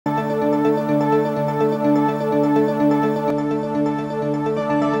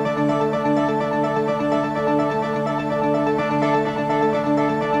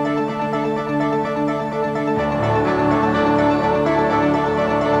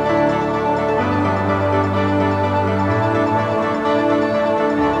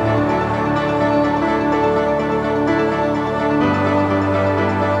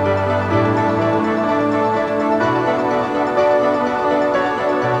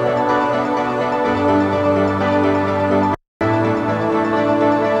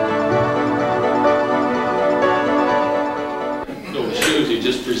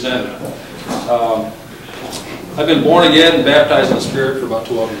been born again and baptized in the Spirit for about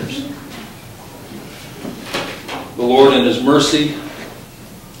 12 years. The Lord in His mercy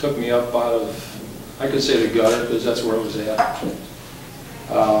took me up out of, I could say the gutter, because that's where I was at.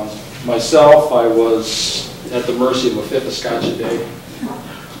 Myself, I was at the mercy of a fifth of scotch a day.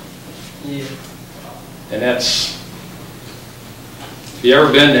 Yeah. And that's, if you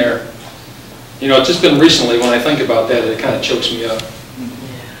ever been there, you know, it's just been recently when I think about that, it kind of chokes me up.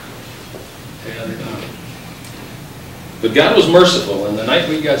 And, but God was merciful, and the night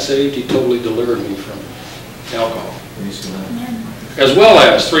we got saved, He totally delivered me from alcohol. As well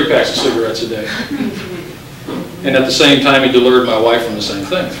as 3 packs of cigarettes a day. And at the same time, He delivered my wife from the same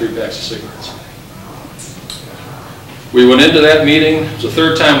thing, 3 packs of cigarettes a day. We went into that meeting. It was the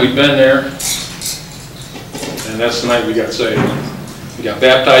 3rd time we'd been there. And that's the night we got saved. We got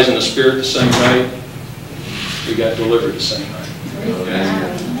baptized in the Spirit the same night. We got delivered the same night.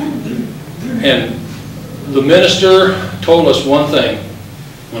 And the minister told us one thing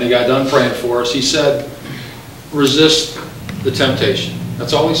when he got done praying for us. He said, resist the temptation.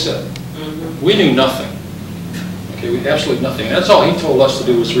 That's all he said. We knew nothing. Okay, we absolutely nothing. That's all he told us to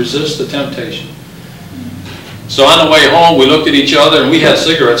do, was resist the temptation. So on the way home, we looked at each other, and we had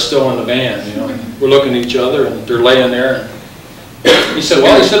cigarettes still in the van. You know, we're looking at each other, and they're laying there. And he said,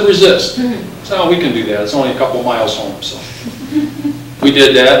 "Well," he said, "resist." So we can do that. It's only a couple miles home. So we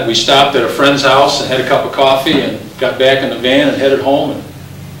did that. We stopped at a friend's house and had a cup of coffee, and got back in the van and headed home. And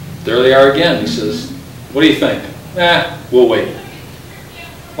there they are again. He says, "What do you think?" "Nah, we'll wait."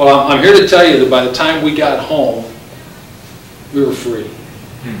 Well, I'm here to tell you that by the time we got home, we were free.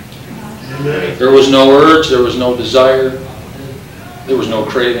 There was no urge, there was no desire, there was no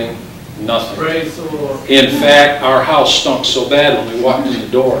craving, nothing. In fact, our house stunk so bad when we walked in the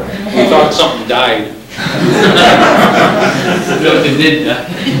door, we thought something died.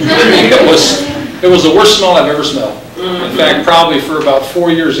 It was the worst smell I've ever smelled. In fact, probably for about 4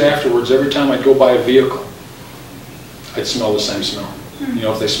 years afterwards, every time I'd go by a vehicle, I'd smell the same smell. You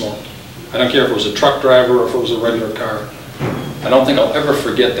know, if they smoked. I don't care if it was a truck driver or if it was a regular car. I don't think I'll ever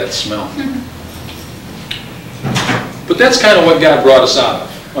forget that smell. But that's kind of what God brought us out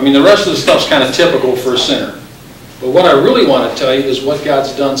of. I mean, the rest of the stuff's kind of typical for a sinner. But what I really want to tell you is what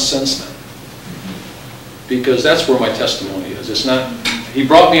God's done since then. Because that's where my testimony is. It's not, He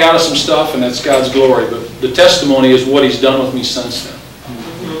brought me out of some stuff and that's God's glory. But the testimony is what He's done with me since then.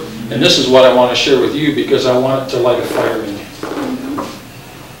 And this is what I want to share with you, because I want it to light a fire in you.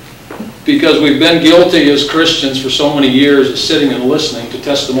 Because we've been guilty as Christians for so many years of sitting and listening to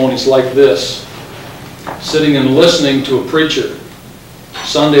testimonies like this. Sitting and listening to a preacher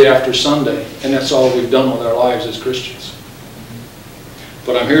Sunday after Sunday. And that's all we've done with our lives as Christians.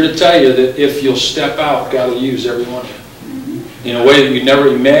 But I'm here to tell you that if you'll step out, God will use every one of you. In a way that you never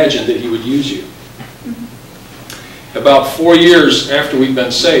imagined that He would use you. About 4 years after we've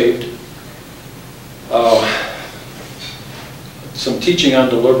been saved, some teaching on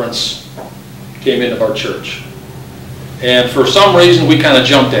deliverance came into our church. And for some reason, we kind of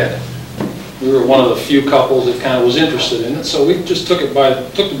jumped at it. We were one of the few couples that kind of was interested in it, so we just took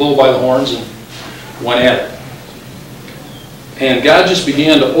the bull by the horns and went at it. And God just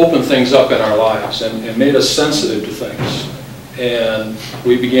began to open things up in our lives and made us sensitive to things. And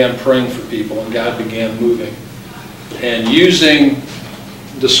we began praying for people, and God began moving. And using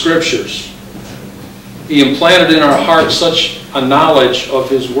the Scriptures, He implanted in our hearts such a knowledge of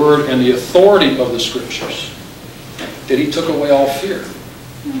His Word and the authority of the Scriptures that He took away all fear.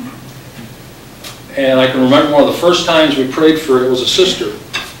 And I can remember one of the first times we prayed for her, it was a sister.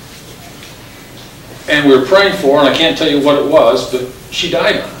 And we were praying for her, and I can't tell you what it was, but she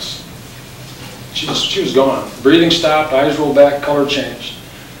died on us. She was gone. Breathing stopped, eyes rolled back, color changed.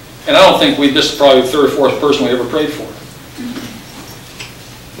 And I don't think this is probably the 3rd or 4th person we ever prayed for.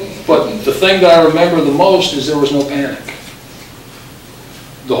 But the thing that I remember the most is there was no panic.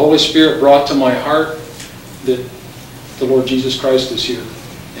 The Holy Spirit brought to my heart that the Lord Jesus Christ is here.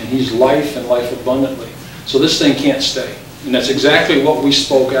 And He's life and life abundantly. So this thing can't stay. And that's exactly what we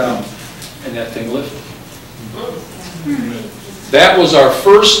spoke out. And that thing lifted. That was our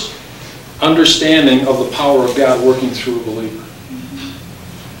first understanding of the power of God working through a believer.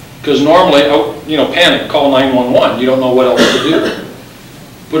 Because normally, you know, panic, call 911. You don't know what else to do.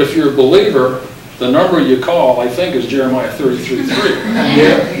 But if you're a believer, the number you call, I think, is Jeremiah 33:3.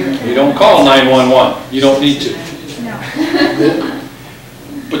 Yeah. You don't call 911. You don't need to. No.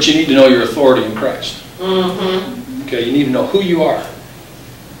 But you need to know your authority in Christ. Okay, you need to know who you are.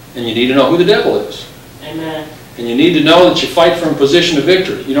 And you need to know who the devil is. Amen. And you need to know that you fight from a position of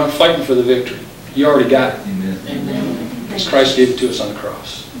victory. You're not fighting for the victory. You already got it. Amen. Amen. Because Christ gave it to us on the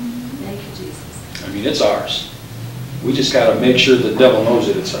cross. Thank you, Jesus. I mean, it's ours. We just got to make sure the devil knows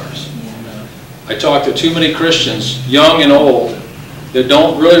that it's ours. I talk to too many Christians, young and old, that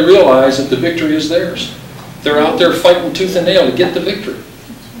don't really realize that the victory is theirs. They're out there fighting tooth and nail to get the victory.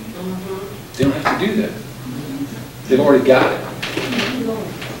 They don't have to do that. They've already got it.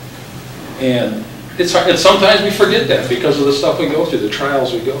 And it's hard, and sometimes we forget that because of the stuff we go through, the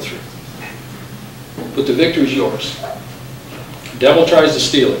trials we go through. But the victory is yours. The devil tries to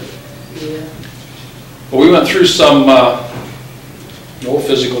steal it. Well, we went through some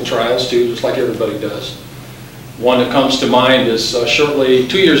physical trials too, just like everybody does. One that comes to mind is shortly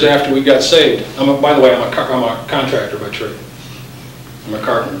 2 years after we got saved. By the way, I'm a contractor by trade. I'm a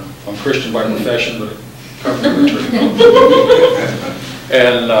carpenter. I'm Christian by profession, but a carpenter by trade.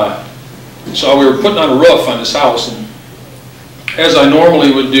 And so we were putting on a roof on this house, and as I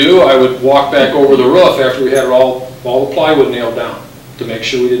normally would do, I would walk back over the roof after we had all the plywood nailed down to make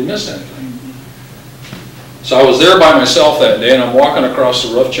sure we didn't miss anything. So I was there by myself that day, and I'm walking across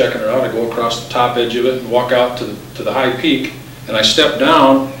the roof, checking it out. I go across the top edge of it and walk out to the high peak, and I stepped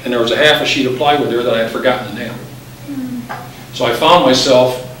down, and there was a half a sheet of plywood there that I had forgotten to nail. So I found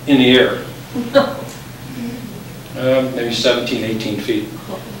myself in the air, maybe 17, 18 feet.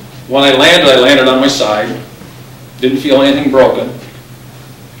 When I landed on my side. Didn't feel anything broken.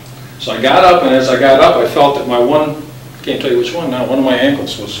 So I got up, and as I got up, I felt that can't tell you which one now, one of my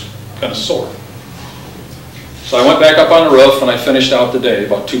ankles was kind of sore. So I went back up on the roof, and I finished out the day,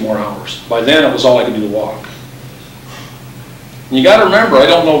 about 2 more hours. By then, it was all I could do to walk. And you got to remember, I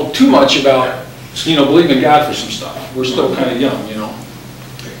don't know too much about, believing God for some stuff. We're still kind of young,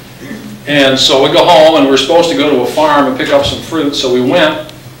 And so we go home, and we're supposed to go to a farm and pick up some fruit, so we went.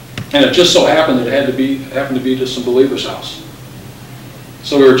 And it just so happened that it happened to be to some believer's house.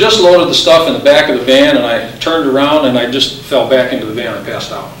 So we were just loaded the stuff in the back of the van, and I turned around, and I just fell back into the van. I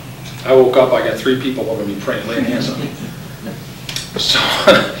passed out. I woke up, I got 3 people over me praying, laying hands on me.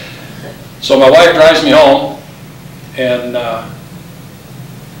 So my wife drives me home, and I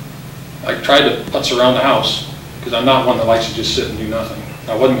tried to putz around the house, because I'm not one that likes to just sit and do nothing.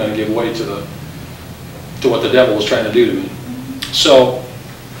 I wasn't going to give way to what the devil was trying to do to me. So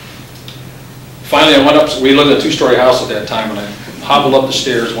finally, I went up. We lived in a 2-story house at that time, and I hobbled up the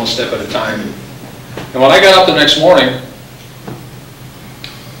stairs 1 step at a time. And when I got up the next morning,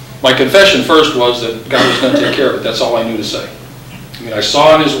 my confession first was that God was going to take care of it. That's all I knew to say. I mean, I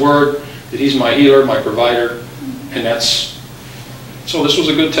saw in His Word that He's my healer, my provider, and so this was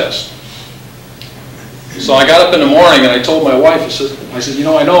a good test. So I got up in the morning, and I told my wife, I said,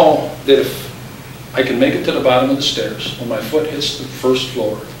 I know that if I can make it to the bottom of the stairs, when my foot hits the first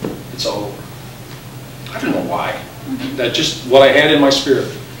floor, it's all over. I don't know why. That's just what I had in my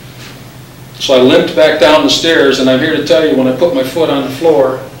spirit. So I limped back down the stairs, and I'm here to tell you, when I put my foot on the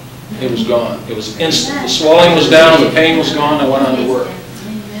floor, it was gone. It was instant. The swelling was down, the pain was gone, I went on to work.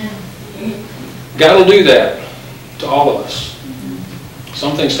 God will do that to all of us.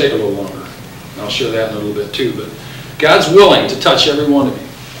 Some things take a little longer. I'll share that in a little bit too, but God's willing to touch every one of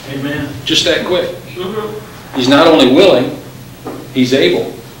you. Amen. Just that quick. He's not only willing, He's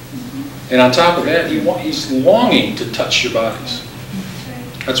able. And on top of that, He's longing to touch your bodies.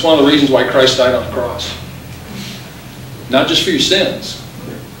 That's one of the reasons why Christ died on the cross. Not just for your sins,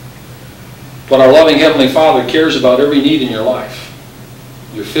 but our loving Heavenly Father cares about every need in your life.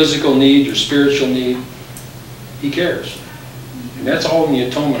 Your physical need, your spiritual need. He cares. And that's all in the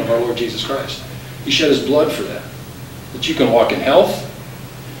atonement of our Lord Jesus Christ. He shed His blood for that. That you can walk in health,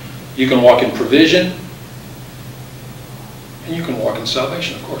 you can walk in provision, and you can walk in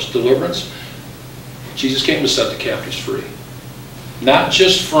salvation, of course, deliverance. Jesus came to set the captives free. Not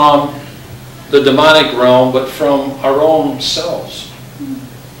just from the demonic realm, but from our own selves.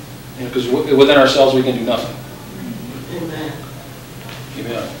 Because within ourselves we can do nothing. Amen.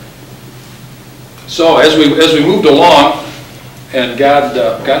 Amen. So as we moved along, and God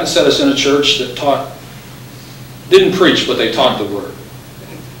had set us in a church that didn't preach, but they taught the Word.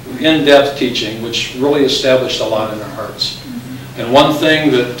 In-depth teaching, which really established a lot in our hearts. And one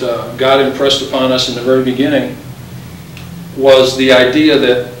thing that God impressed upon us in the very beginning was the idea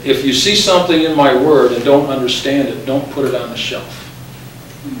that if you see something in my Word and don't understand it, don't put it on the shelf.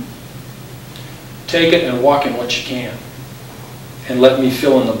 Take it and walk in what you can. And let me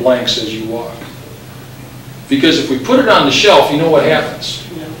fill in the blanks as you walk. Because if we put it on the shelf, you know what happens.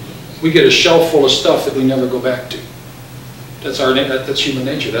 We get a shelf full of stuff that we never go back to. That's human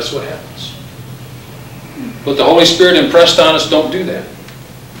nature. That's what happens. But the Holy Spirit impressed on us, don't do that.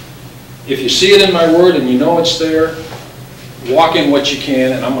 If you see it in my Word and you know it's there, walk in what you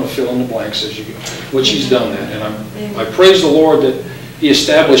can, and I'm going to fill in the blanks as you go. Which He's done that. And I praise the Lord that He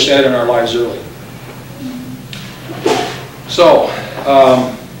established that in our lives early. So,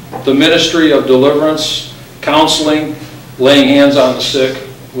 the ministry of deliverance, counseling, laying hands on the sick,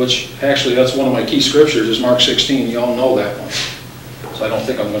 which actually that's one of my key scriptures, is Mark 16. You all know that one. So I don't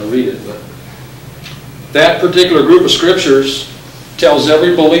think I'm going to read it. But that particular group of scriptures tells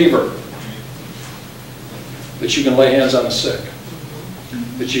every believer that you can lay hands on the sick,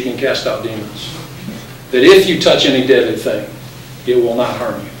 that you can cast out demons, that if you touch any deadly thing, it will not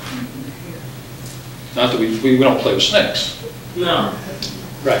harm you. Not that we don't play with snakes. No.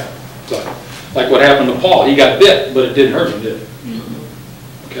 Right. So, like what happened to Paul. He got bit, but it didn't hurt him, did it?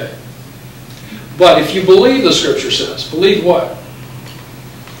 Okay. But if you believe the scripture says, believe what?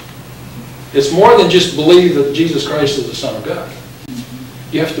 It's more than just believe that Jesus Christ is the Son of God.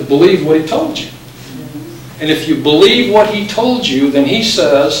 You have to believe what he told you. And if you believe what he told you, then he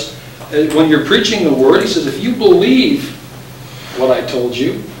says, when you're preaching the word, he says, if you believe what I told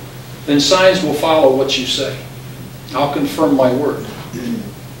you, then signs will follow what you say. I'll confirm my word.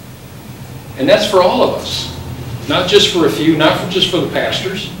 And that's for all of us. Not just for a few, not just for the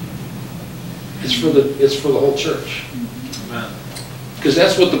pastors. It's for the whole church. Amen. Because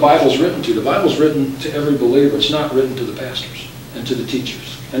that's what the Bible's written to. The Bible's written to every believer. It's not written to the pastors and to the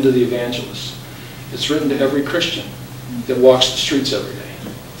teachers and to the evangelists. It's written to every Christian that walks the streets every day.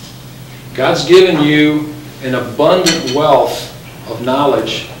 God's given you an abundant wealth of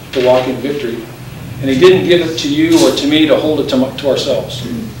knowledge to walk in victory. And he didn't give it to you or to me to hold it to ourselves.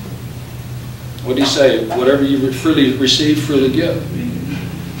 What did he say? Whatever you freely receive, freely give.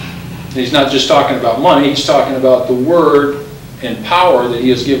 And he's not just talking about money. He's talking about the word and power that he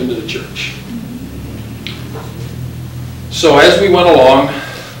has given to the church. So as we went along,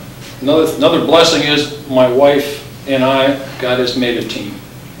 another blessing is my wife and I, God has made a team.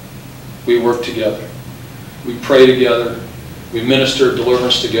 We work together. We pray together. We minister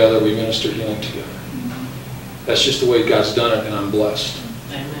deliverance together. We minister healing together. That's just the way God's done it, and I'm blessed.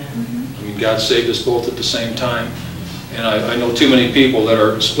 Amen. I mean, God saved us both at the same time. And I know too many people that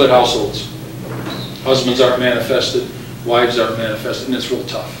are split households. Husbands aren't manifested. Wives aren't manifested. And it's real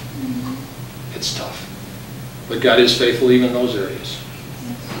tough. It's tough. But God is faithful even in those areas.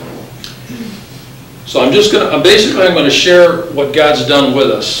 So I'm going to share what God's done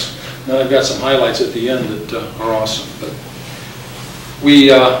with us. Now I've got some highlights at the end that are awesome. But we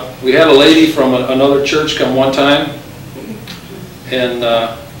had a lady from another church come one time, and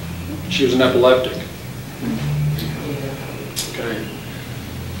she was an epileptic. Okay.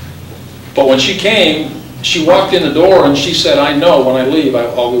 But when she came, she walked in the door and she said, I know when I leave I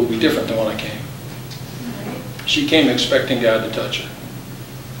will be different than when I came. She came expecting God to touch her.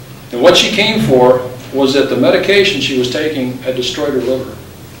 And what she came for was that the medication she was taking had destroyed her liver.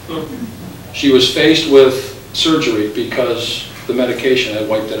 She was faced with surgery because the medication had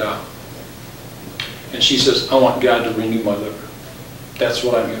wiped it out. And she says, I want God to renew my liver. That's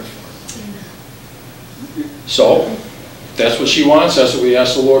what I'm here for. So, that's what she wants. That's what we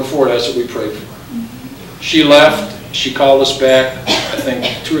asked the Lord for. That's what we prayed for. She left. She called us back, I think,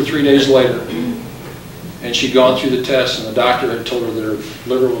 2 or 3 days later. And she'd gone through the test, and the doctor had told her that her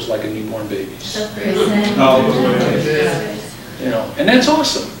liver was like a newborn baby's. You know, and that's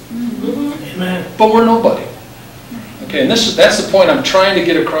awesome. Amen. But we're nobody. Okay, and that's the point I'm trying to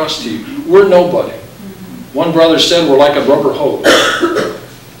get across to you. We're nobody. One brother said we're like a rubber hose.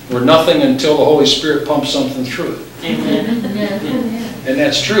 We're nothing until the Holy Spirit pumps something through it. Amen. And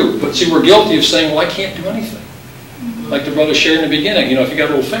that's true. But see, we're guilty of saying, well, I can't do anything. Like the brother shared in the beginning, you know, if you got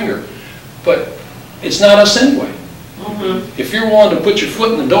a little finger. But it's not us anyway. If you're willing to put your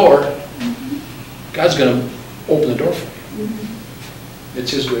foot in the door, God's going to open the door for you.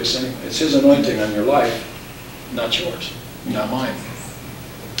 It's His grace anyway. It's His anointing on your life, not yours, not mine.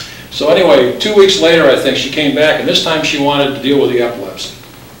 So anyway, 2 weeks later, I think, she came back, and this time she wanted to deal with the epilepsy.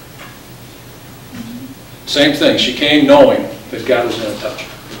 Same thing. She came knowing that God was going to touch her.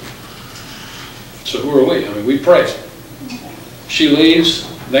 So who are we? I mean, we pray. She leaves.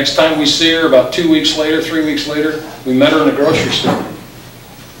 Next time we see her, about 2 weeks later, 3 weeks later, we met her in the grocery store.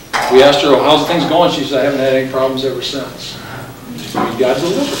 We asked her, well, how's things going? She said, I haven't had any problems ever since. God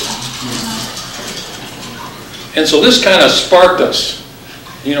delivered. And so this kind of sparked us.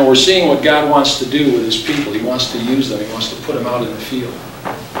 You know, we're seeing what God wants to do with His people. He wants to use them. He wants to put them out in the field.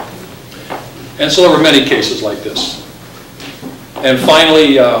 And so there were many cases like this. And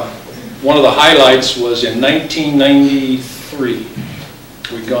finally, one of the highlights was in 1993.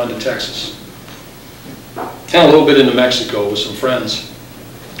 We'd gone to Texas. And a little bit into Mexico with some friends.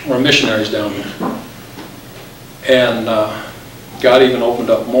 We're missionaries down there. And God even opened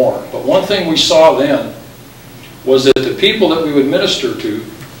up more. But one thing we saw then was that the people that we would minister to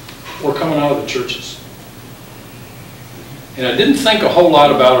were coming out of the churches. And I didn't think a whole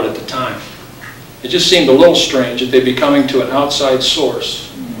lot about it at the time. It just seemed a little strange that they'd be coming to an outside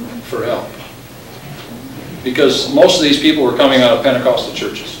source for help. Because most of these people were coming out of Pentecostal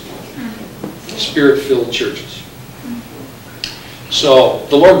churches, Spirit-filled churches. So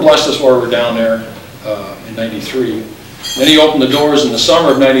the Lord blessed us while we were down there in '93. Then He opened the doors in the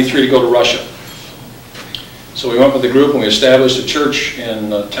summer of '93 to go to Russia. So we went with the group and we established a church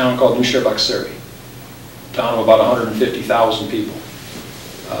in a town called New Shevbaksary, a town of about 150,000 people.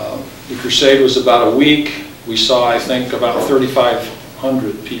 The crusade was about a week. We saw, I think, about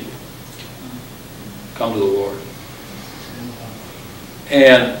 3,500 people come to the Lord.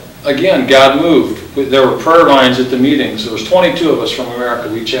 And again, God moved. There were prayer lines at the meetings. There was 22 of us from America.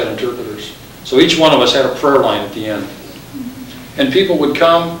 We each had interpreters. So each one of us had a prayer line at the end. And people would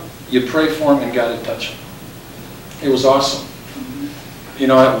come, you'd pray for them, and God would touch them. It was awesome. You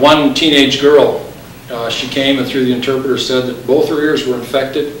know, one teenage girl, she came and through the interpreter said that both her ears were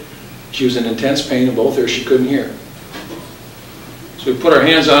infected. She was in intense pain in both ears. She couldn't hear. So we put our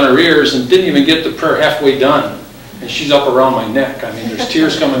hands on her ears and didn't even get the prayer halfway done. And she's up around my neck. I mean, there's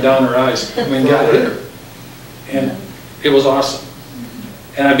tears coming down her eyes. I mean, God hit her. And it was awesome.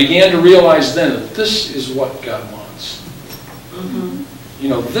 And I began to realize then that this is what God wants. You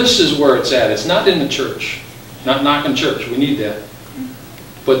know, this is where it's at. It's not in the church. Not knocking church. We need that.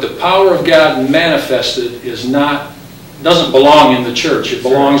 But the power of God manifested doesn't belong in the church. It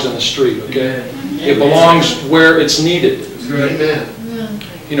belongs in the street, okay? It belongs where it's needed. Amen.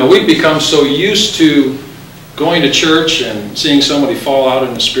 You know, we've become so used to going to church and seeing somebody fall out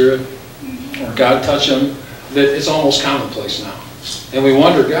in the Spirit or God touch them that it's almost commonplace now. And we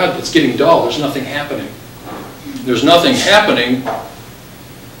wonder, God, it's getting dull. There's nothing happening. There's nothing happening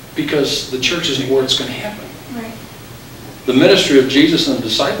because the church isn't where it's going to happen. Right. The ministry of Jesus and the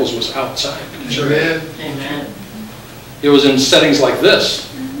disciples was outside the church. Amen. It was in settings like this.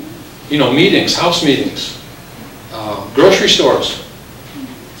 You know, meetings, house meetings, grocery stores.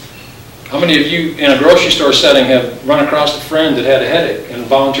 How many of you in a grocery store setting have run across a friend that had a headache and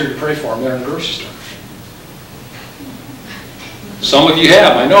volunteered to pray for them there in the grocery store? Some of you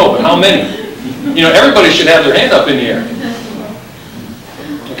have, I know, but how many? You know, everybody should have their hand up in the air.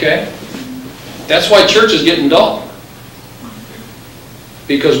 Okay? That's why church is getting dull.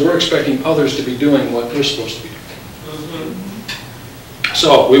 Because we're expecting others to be doing what they're supposed to be doing.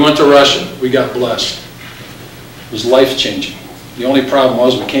 So, we went to Russia. We got blessed. It was life-changing. The only problem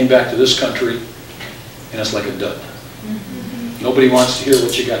was we came back to this country and it's like a dud. Nobody wants to hear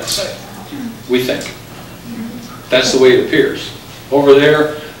what you got to say. We think. That's the way it appears. Over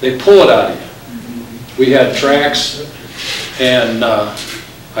there, they pull it out of you. We had tracts, and I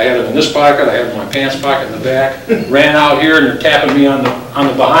had them in this pocket, I had them in my pants pocket in the back. Ran out here, and they're tapping me on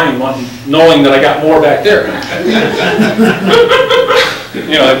the behind one, knowing that I got more back there.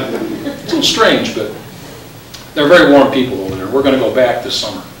 You know, it's a little strange, but they're very warm people over there. We're going to go back this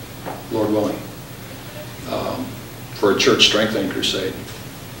summer, Lord willing, for a church strengthening crusade.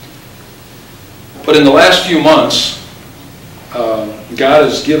 But in the last few months, God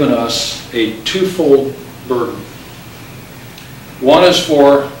has given us a twofold burden. One is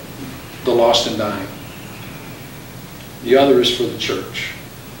for the lost and dying. The other is for the church.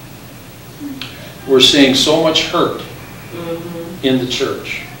 We're seeing so much hurt in the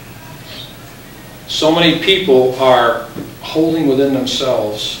church. So many people are holding within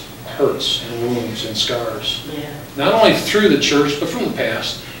themselves hurts and wounds and scars. Yeah. Not only through the church, but from the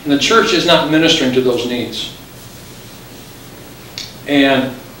past. And the church is not ministering to those needs.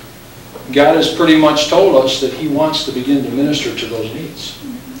 And God has pretty much told us that He wants to begin to minister to those needs.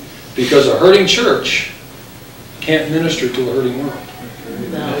 Because a hurting church can't minister to a hurting world.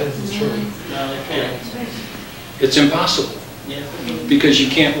 No, it can't. It's impossible. Because you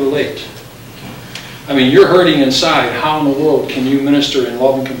can't relate. I mean, you're hurting inside. How in the world can you minister in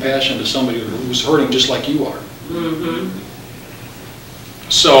love and compassion to somebody who's hurting just like you are?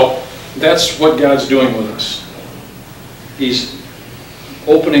 So that's what God's doing with us. He's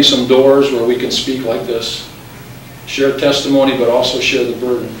opening some doors where we can speak like this, share testimony, but also share the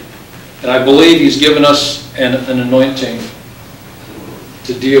burden. And I believe He's given us an anointing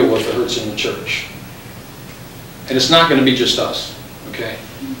to deal with the hurts in the church. And it's not going to be just us, okay?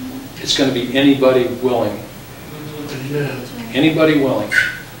 It's going to be anybody willing. Anybody willing.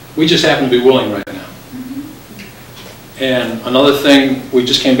 We just happen to be willing right now. And another thing, we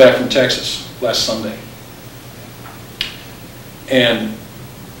just came back from Texas last Sunday. And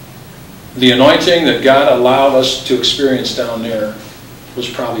the anointing that God allowed us to experience down there was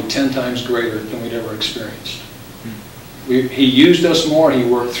probably 10 times greater than we'd ever experienced. He used us more. He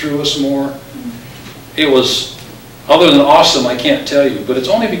worked through us more. It was Other than awesome, I can't tell you. But it's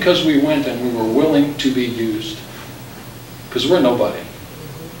only because we went and we were willing to be used. Because we're nobody.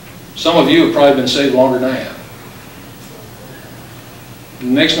 Some of you have probably been saved longer than I have. It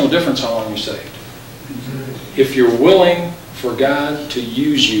makes no difference how long you're saved. If you're willing for God to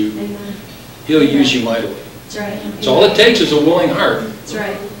use you, Amen. He'll use you mightily. That's right. So all it takes is a willing heart. That's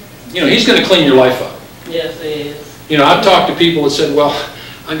right. You know, He's going to clean your life up. Yes, He is. You know, I've talked to people that said, well,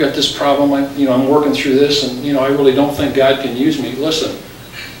 I've got this problem, I'm working through this, and, I really don't think God can use me. Listen,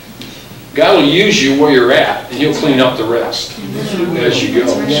 God will use you where you're at, and He'll clean up the rest as you go.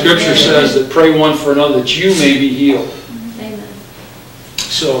 Scripture says that pray one for another that you may be healed. Amen.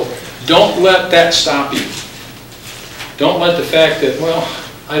 So don't let that stop you. Don't let the fact that, well,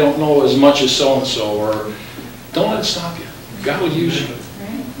 I don't know as much as so-and-so, or don't let it stop you. God will use you.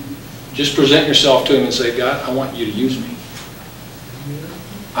 Just present yourself to Him and say, God, I want you to use me.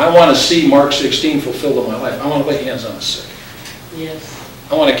 I want to see Mark 16 fulfilled in my life. I want to lay hands on the sick. Yes.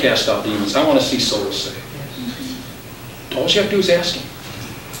 I want to cast out demons. I want to see souls saved. All you have to do is ask Him.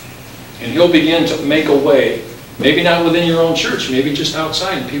 And He'll begin to make a way, maybe not within your own church, maybe just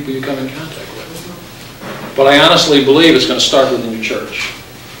outside and people you come in contact with. But I honestly believe it's going to start within your church.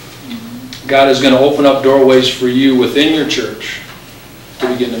 God is going to open up doorways for you within your church to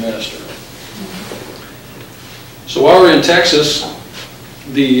begin to minister. So while we're in Texas,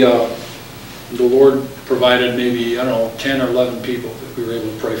 the Lord provided maybe, 10 or 11 people that we were able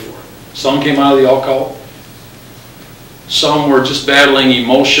to pray for. Some came out of the occult. Some were just battling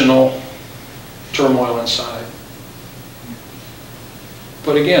emotional turmoil inside.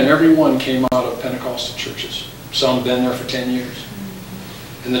 But again, everyone came out of Pentecostal churches. Some have been there for 10 years.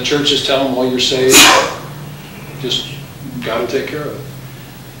 And the churches tell them, well, you're saved. Just, God will take care of it.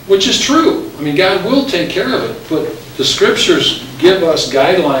 Which is true. I mean, God will take care of it. But the Scriptures give us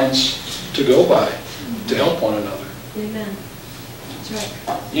guidelines to go by to help one another. Amen. That's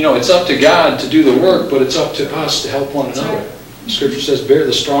right. It's up to God to do the work, but it's up to us to help one another. Right. Scripture says, bear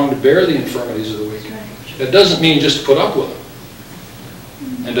the strong to bear the infirmities of the weak. Right. That doesn't mean just to put up with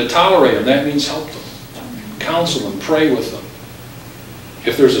them and to tolerate them. That means help them, counsel them, pray with them.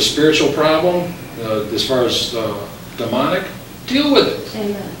 If there's a spiritual problem, as far as demonic, deal with it.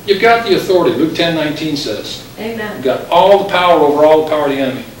 Amen. You've got the authority. Luke 10:19 says, Amen. you've got all the power over all the power of the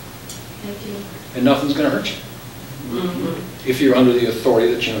enemy. Thank you. And nothing's going to hurt you. If you're under the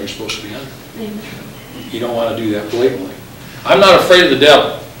authority that you're supposed to be under. Amen. You don't want to do that blatantly. I'm not afraid of the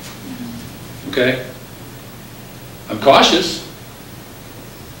devil. Okay? I'm cautious.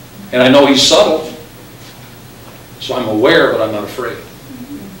 And I know he's subtle. So I'm aware, but I'm not afraid.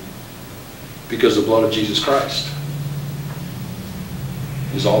 Because the blood of Jesus Christ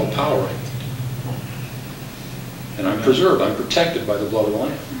is all the power in it. And I'm preserved. I'm protected by the blood of the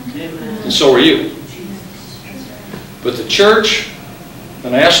Lamb. Amen. And so are you. But the church,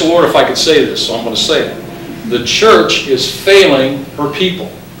 and I asked the Lord if I could say this, so I'm going to say it. The church is failing her people.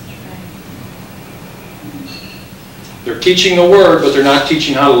 They're teaching the Word, but they're not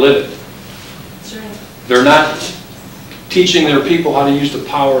teaching how to live it. That's right. They're not teaching their people how to use the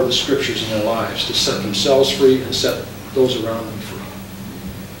power of the Scriptures in their lives to set themselves free and set those around them free.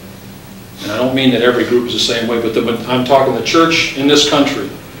 And I don't mean that every group is the same way, but I'm talking the church in this country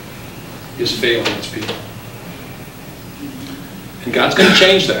is failing its people. And God's going to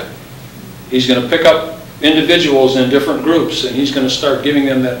change that. He's going to pick up individuals in different groups, and He's going to start giving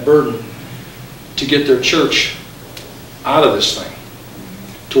them that burden to get their church out of this thing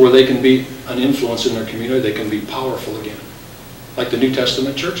to where they can be an influence in their community. They can be powerful again, like the New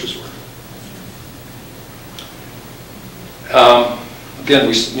Testament churches were. Again,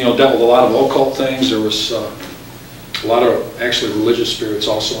 we dealt with a lot of occult things. There was a lot of actually religious spirits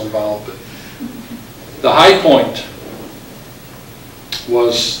also involved. But the high point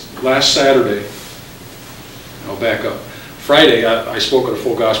was last Saturday. I'll back up. Friday, I spoke at a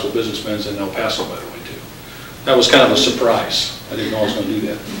Full Gospel Businessmen's in El Paso, by the way, too. That was kind of a surprise. I didn't know I was going to do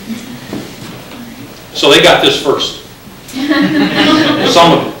that. So they got this first.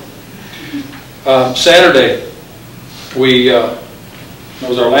 Some of it. Saturday, it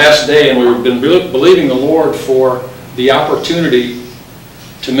was our last day, and we've been believing the Lord for the opportunity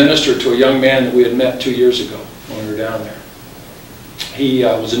to minister to a young man that we had met 2 years ago when we were down there. He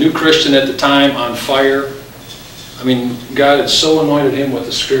was a new Christian at the time, on fire. I mean, God had so anointed him with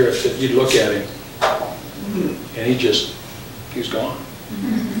the Spirit that you'd look at him, and he was gone.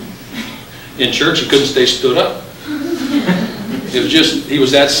 In church, he couldn't stay stood up. It was just, he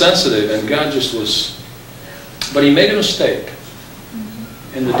was that sensitive, and God just was, but he made a mistake.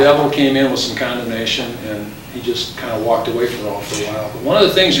 And the devil came in with some condemnation, and he just kind of walked away from it all for a while. But one of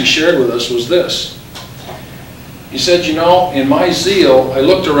the things he shared with us was this. He said, you know, in my zeal, I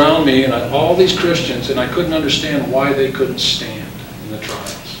looked around me and all these Christians, and I couldn't understand why they couldn't stand in the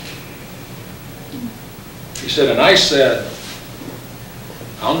trials. He said, and I said,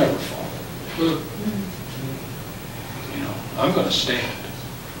 I'll never fall. You know, I'm going to stand.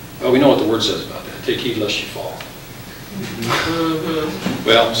 Well, we know what the Word says about that. Take heed lest you fall.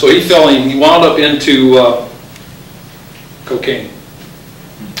 Well, so he fell and he wound up into cocaine.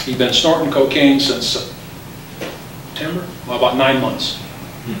 He'd been snorting cocaine since September, well, about 9 months.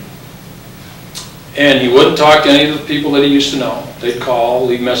 And he wouldn't talk to any of the people that he used to know. They'd call,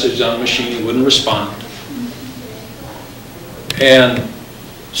 leave messages on the machine, he wouldn't respond. And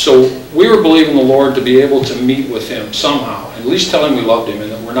so we were believing the Lord to be able to meet with him somehow, at least tell him we loved him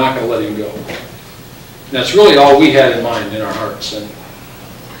and that we're not going to let him go. And that's really all we had in mind in our hearts. And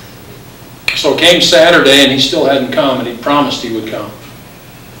so came Saturday and he still hadn't come, and he promised he would come.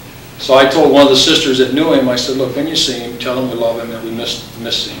 So I told one of the sisters that knew him, I said, look, when you see him, tell him we love him and we miss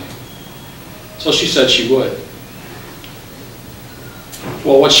seeing him. So she said she would.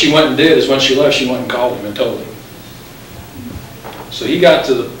 Well, what she went and did is when she left, she went and called him and told him. So he got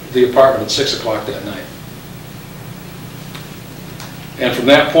to the apartment at 6 o'clock that night. And from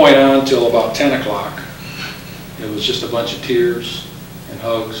that point on till about 10 o'clock, it was just a bunch of tears and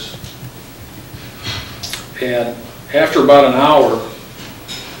hugs. And after about an hour,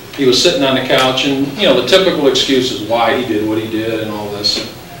 he was sitting on the couch, and you know, the typical excuses why he did what he did and all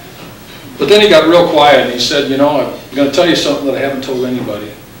this. But then he got real quiet and he said, you know, I'm going to tell you something that I haven't told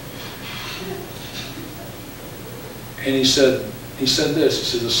anybody. And he said this, he said,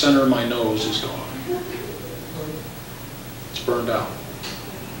 the center of my nose is gone. It's burned out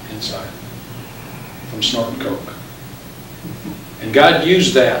inside from snorting coke. And God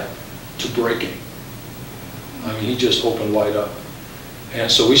used that to break him. I mean, he just opened wide up. And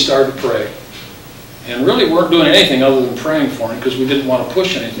so we started to pray. And really weren't doing anything other than praying for him because we didn't want to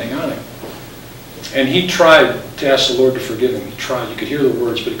push anything on him. And he tried to ask the Lord to forgive him. He tried. You could hear the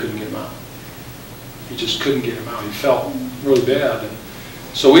words, but he couldn't get them out. He just couldn't get them out. He felt really bad. And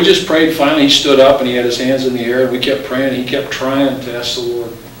so we just prayed. Finally, he stood up and he had his hands in the air. And we kept praying. And he kept trying to ask the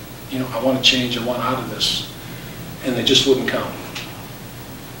Lord, you know, I want to change. I want out of this. And they just wouldn't come.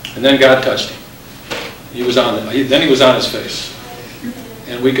 And then God touched him. Then he was on his face.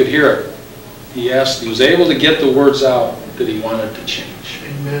 And we could hear it. He was able to get the words out that he wanted to change.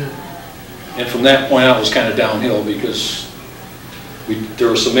 Amen. And from that point out, it was kind of downhill because there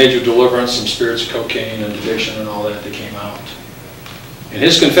was some major deliverance, some spirits of cocaine and addiction and all that came out. And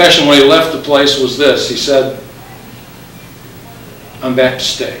his confession when he left the place was this. He said, I'm back to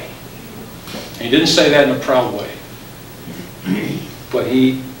stay. And he didn't say that in a proud way. But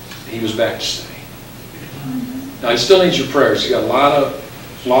he was back to stay. Now, he still needs your prayers. He's got a lot of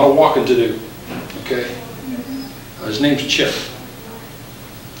walking to do. Okay? His name's Chip.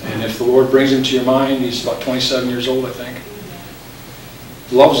 And if the Lord brings him to your mind, he's about 27 years old, I think.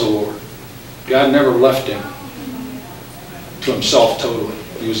 Loves the Lord. God never left him to himself totally.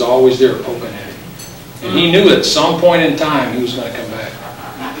 He was always there poking at him. And he knew at some point in time he was going to come back.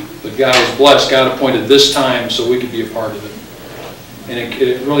 But God was blessed. God appointed this time so we could be a part of it. And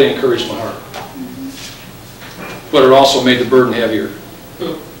it really encouraged my heart. But it also made the burden heavier.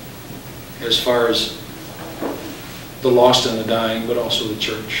 As far as the lost and the dying, but also the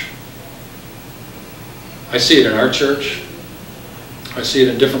church. I see it in our church. I see it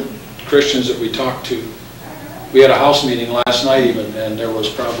in different Christians that we talk to. We had a house meeting last night even, and there was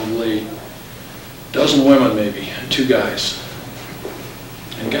probably a dozen women maybe, and 2 guys.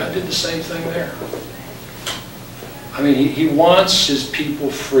 And God did the same thing there. I mean, he wants his people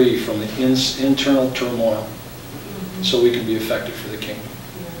free from the internal turmoil so we can be effective for the kingdom.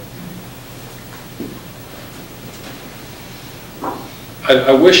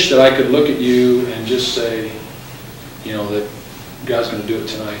 I wish that I could look at you and just say, you know, that God's going to do it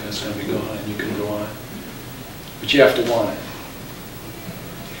tonight and it's going to be gone and you can go on. But you have to want it.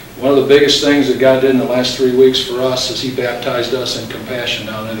 One of the biggest things that God did in the last 3 weeks for us is he baptized us in compassion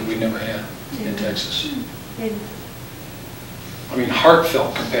down there that we never had in Texas. I mean,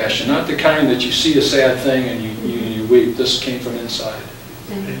 heartfelt compassion, not the kind that you see a sad thing and you weep. This came from inside.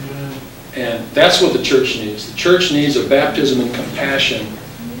 Amen. And that's what the church needs. The church needs a baptism in compassion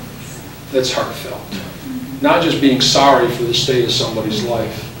that's heartfelt. Not just being sorry for the state of somebody's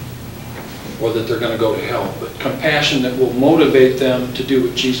life or that they're going to go to hell, but compassion that will motivate them to do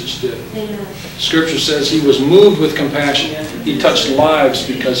what Jesus did. Amen. Scripture says he was moved with compassion. He touched lives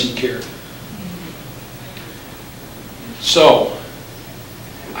because he cared. So,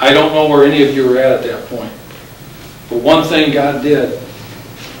 I don't know where any of you are at that point. But one thing God did,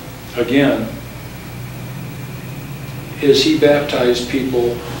 again, is he baptized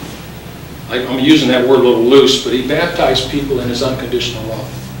people, I'm using that word a little loose, but he baptized people in his unconditional love.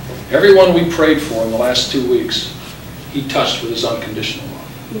 Everyone we prayed for in the last 2 weeks, he touched with his unconditional love.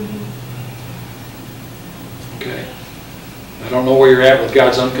 Okay? I don't know where you're at with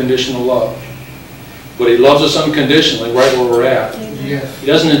God's unconditional love, but he loves us unconditionally right where we're at. Yes. He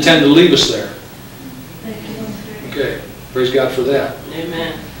doesn't intend to leave us there. Thank you, Lord. Okay, praise God for that.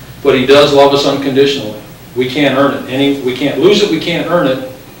 Amen. But he does love us unconditionally. We can't earn it. We can't lose it, we can't earn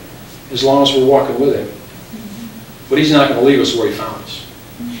it as long as we're walking with him. But he's not going to leave us where he found us.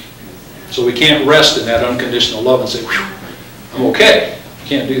 So we can't rest in that unconditional love and say, "Whew, I'm okay." You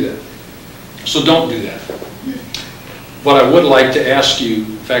can't do that. So don't do that. But I would like to ask you,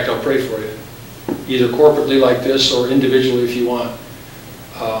 in fact, I'll pray for you, either corporately like this or individually if you want,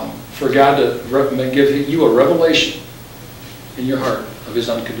 for God to give you a revelation in your heart of his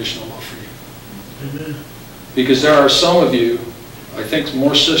unconditional love for you. Amen. Because there are some of you, I think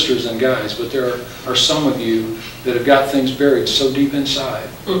more sisters than guys, but there are some of you that have got things buried so deep inside,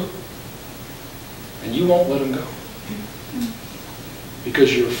 and you won't let them go.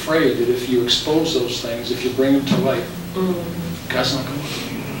 Because you're afraid that if you expose those things, if you bring them to light, God's not going to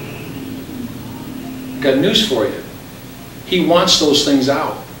let you. Got news for you. He wants those things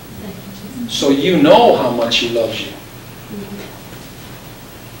out. So you know how much he loves you.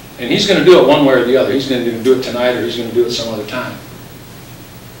 And he's going to do it one way or the other. He's going to do it tonight or he's going to do it some other time.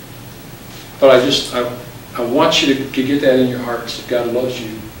 But I want you to get that in your heart that God loves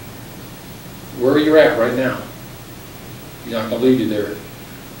you where you're at right now. He's not going to leave you there.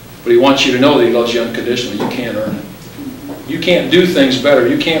 But he wants you to know that he loves you unconditionally. You can't earn it. You can't do things better.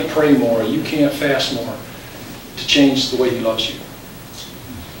 You can't pray more. You can't fast more to change the way he loves you.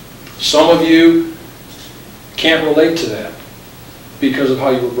 Some of you can't relate to that because of how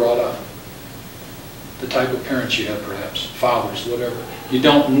you were brought up. The type of parents you have perhaps, fathers, whatever. You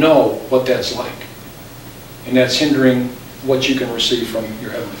don't know what that's like. And that's hindering what you can receive from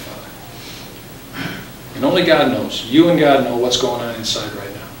your Heavenly Father. And only God knows. You and God know what's going on inside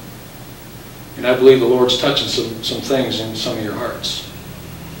right now. And I believe the Lord's touching some things in some of your hearts.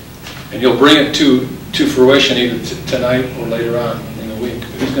 And he'll bring it to fruition either tonight or later on in the week.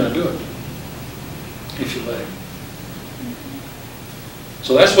 But he's going to do it if you let him.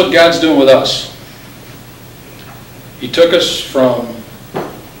 So that's what God's doing with us. He took us from a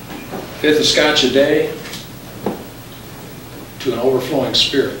fifth of scotch a day to an overflowing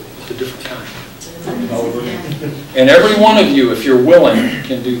spirit of a different kind. And every one of you, if you're willing,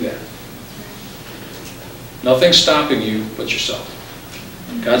 can do that. Nothing's stopping you but yourself.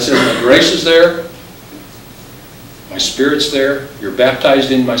 God says, my grace is there. My Spirit's there. You're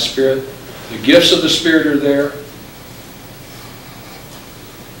baptized in my Spirit. The gifts of the Spirit are there.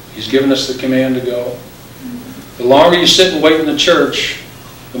 He's given us the command to go. The longer you sit and wait in the church,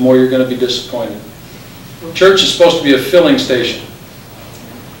 the more you're going to be disappointed. Church is supposed to be a filling station.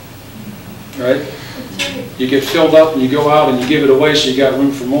 Right? You get filled up and you go out and you give it away so you got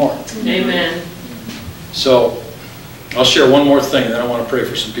room for more. Amen. So, I'll share one more thing and then I want to pray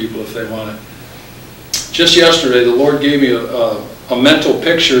for some people if they want it. Just yesterday, the Lord gave me a mental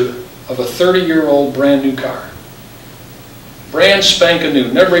picture of a 30-year-old brand new car. Brand spanking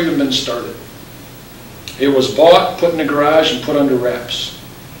new, never even been started. It was bought, put in the garage, and put under wraps.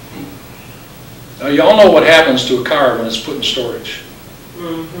 Now, you all know what happens to a car when it's put in storage.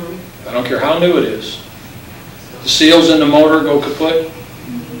 I don't care how new it is. The seals in the motor go kaput.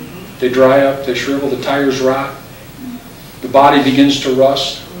 They dry up, they shrivel, the tires rot. The body begins to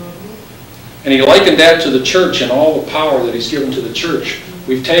rust. And he likened that to the church and all the power that he's given to the church.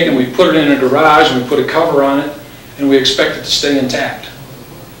 We've put it in a garage, and we put a cover on it, and we expect it to stay intact.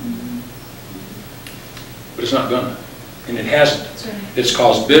 But it's not gonna. And it hasn't. That's right. It's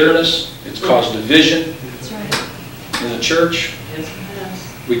caused bitterness. It's caused division That's right. in the church. Yes,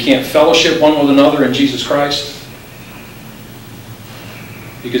 yes. We can't fellowship one with another in Jesus Christ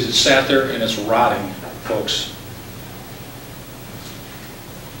because it's sat there and it's rotting, folks.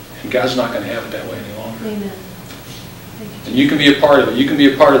 And God's not going to have it that way any longer. Amen. And you can be a part of it. You can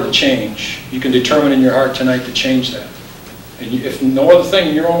be a part of the change. You can determine in your heart tonight to change that. And if no other thing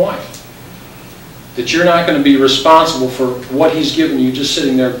in your own life, that you're not going to be responsible for what he's given you just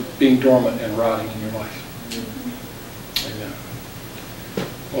sitting there being dormant and rotting in your life. Amen.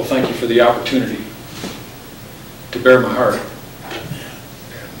 Well, thank you for the opportunity to bear my heart.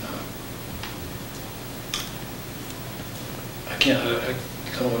 And I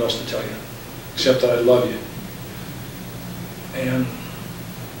don't know what else to tell you, except that I love you. And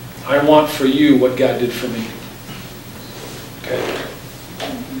I want for you what God did for me. Okay?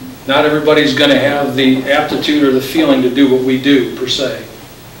 Not everybody's going to have the aptitude or the feeling to do what we do, per se.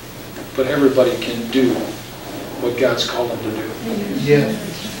 But everybody can do what God's called them to do. Yeah. And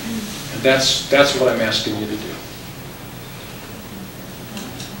that's what I'm asking you to do.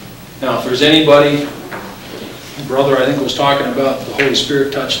 Now, if there's anybody, brother, I think was talking about the Holy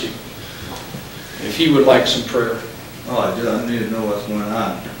Spirit touched him. If he would like some prayer. Oh, I need to know what's going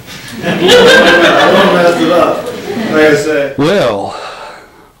on. I won't mess it up, like I say. Well,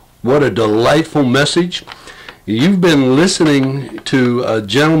 what a delightful message. You've been listening to a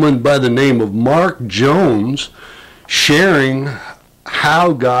gentleman by the name of Mark Jones sharing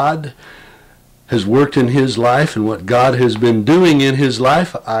how God has worked in his life and what God has been doing in his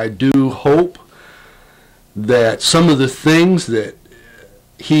life. I do hope that some of the things that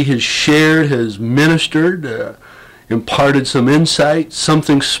he has shared has ministered, imparted some insight,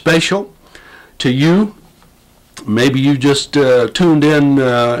 something special to you. Maybe you just tuned in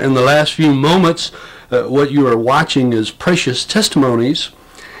the last few moments. What you are watching is Precious Testimonies,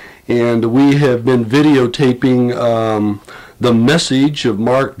 and we have been videotaping the message of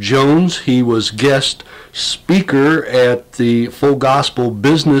Mark Jones. He was guest speaker at the Full Gospel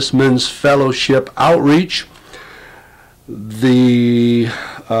Businessmen's Fellowship Outreach. The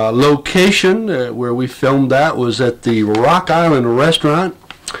location where we filmed that was at the Rock Island Restaurant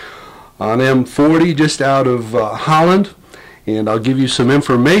on M40 just out of Holland. And I'll give you some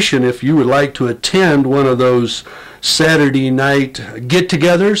information if you would like to attend one of those Saturday night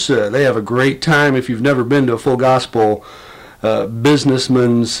get-togethers. They have a great time. If you've never been to a Full Gospel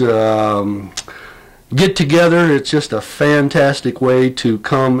Businessmen's get-together, it's just a fantastic way to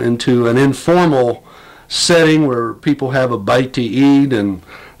come into an informal setting where people have a bite to eat and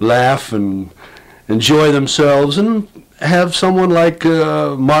laugh and enjoy themselves, and have someone like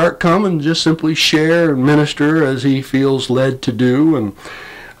Mark come and just simply share and minister as he feels led to do. And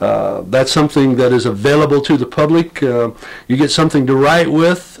that's something that is available to the public. You get something to write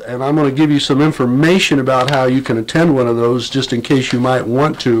with, and I'm going to give you some information about how you can attend one of those just in case you might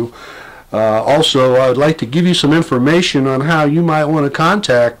want to. Also, I would like to give you some information on how you might want to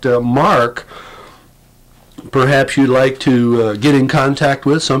contact Mark. Perhaps you'd like to get in contact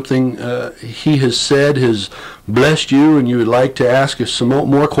with something he has said has blessed you, and you would like to ask us some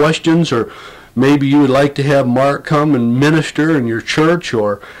more questions, or maybe you would like to have Mark come and minister in your church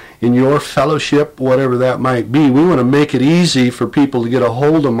or in your fellowship, whatever that might be. We want to make it easy for people to get a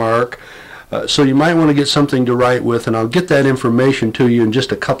hold of Mark, so you might want to get something to write with, and I'll get that information to you in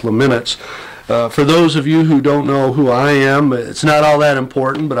just a couple of minutes. For those of you who don't know who I am, it's not all that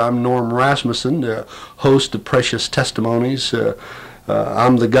important, but I'm Norm Rasmussen, the host of Precious Testimonies.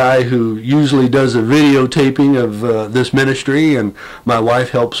 I'm the guy who usually does the videotaping of this ministry, and my wife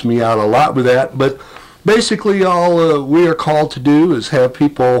helps me out a lot with that. But basically all we are called to do is have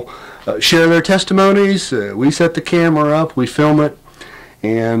people share their testimonies. We set the camera up, we film it,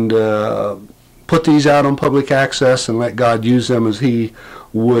 and put these out on public access and let God use them as He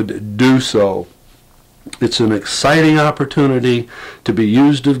would do so. It's an exciting opportunity to be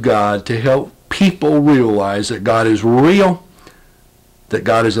used of God to help people realize that God is real, that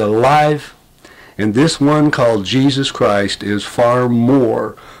God is alive, and this one called Jesus Christ is far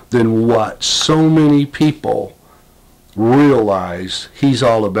more than what so many people realize He's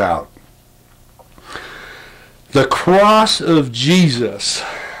all about. The cross of Jesus.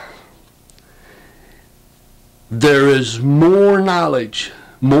 There is more knowledge,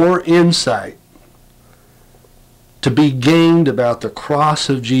 more insight to be gained about the cross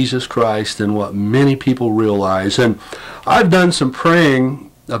of Jesus Christ than what many people realize. And I've done some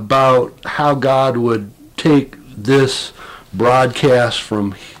praying about how God would take this broadcast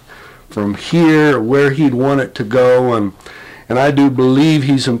from here, where He'd want it to go, and I do believe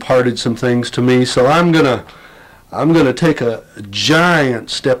He's imparted some things to me. So I'm gonna take a giant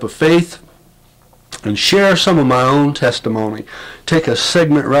step of faith and share some of my own testimony. Take a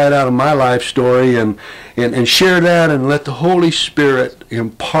segment right out of my life story and share that, and let the Holy Spirit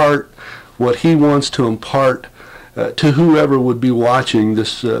impart what He wants to impart to whoever would be watching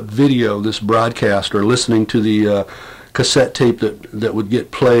this video, this broadcast, or listening to the cassette tape that would get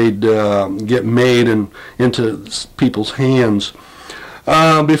played, get made and into people's hands.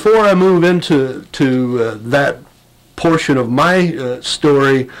 Before I move into that portion of my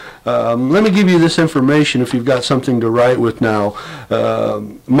story, let me give you this information if you've got something to write with now.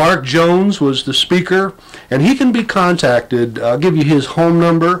 Mark Jones was the speaker, and he can be contacted. I'll give you his home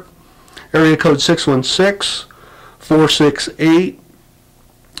number, area code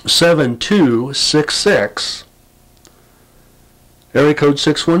 616-468-7266. Area code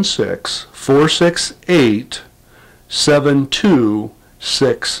 616-468-7266.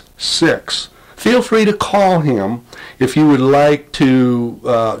 888-888-8866. Feel free to call him if you would like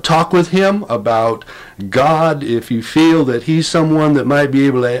to talk with him about God, if you feel that he's someone that might be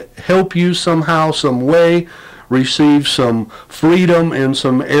able to help you somehow, some way, receive some freedom in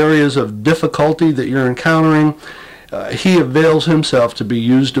some areas of difficulty that you're encountering. He avails himself to be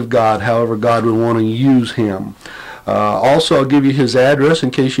used of God, however God would want to use him. Also, I'll give you his address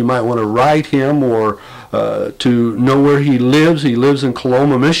in case you might want to write him or to know where he lives. He lives in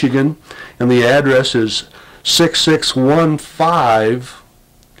Coloma, Michigan, and the address is 6615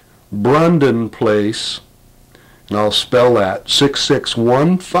 Brundon Place, and I'll spell that,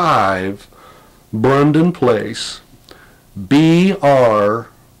 6615 Brundon Place,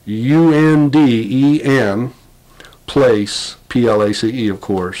 B-R-U-N-D-E-N, Place, P-L-A-C-E, of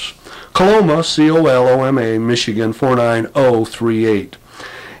course. Coloma, C-O-L-O-M-A, Michigan, 49038.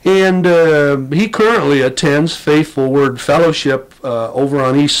 And he currently attends Faithful Word Fellowship over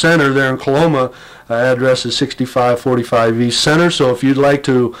on East Center there in Coloma. Address is 6545 East Center. So if you'd like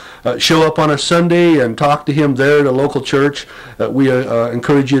to show up on a Sunday and talk to him there at a local church, we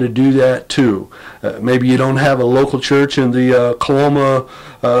encourage you to do that too. Maybe you don't have a local church in the Coloma,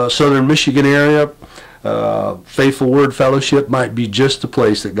 southern Michigan area. Faithful Word Fellowship might be just the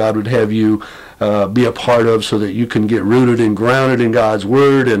place that God would have you be a part of so that you can get rooted and grounded in God's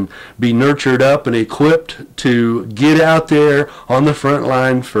Word and be nurtured up and equipped to get out there on the front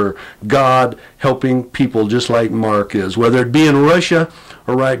line for God, helping people just like Mark is, whether it be in Russia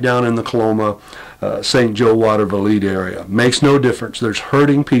or right down in the Coloma, St. Joe Waterville area. Makes no difference. There's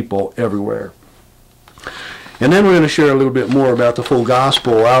hurting people everywhere. And then we're going to share a little bit more about the full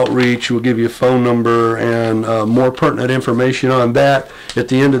gospel outreach. We'll give you a phone number and more pertinent information on that at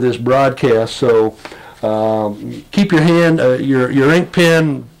the end of this broadcast. So keep your your ink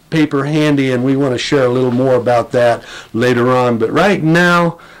pen, paper handy, and we want to share a little more about that later on. But right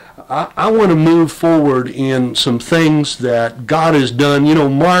now, I want to move forward in some things that God has done. You know,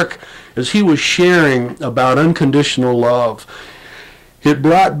 Mark, as he was sharing about unconditional love, it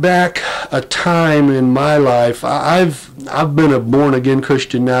brought back a time in my life. I've been a born-again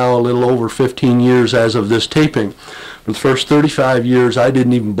Christian now a little over 15 years as of this taping. For the first 35 years, I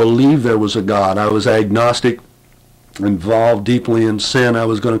didn't even believe there was a God. I was agnostic, involved deeply in sin. I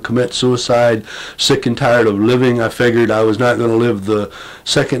was going to commit suicide, sick and tired of living. I figured I was not going to live the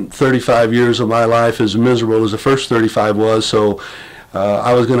second 35 years of my life as miserable as the first 35 was, so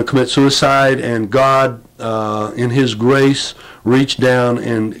I was going to commit suicide, and God, in his grace, reached down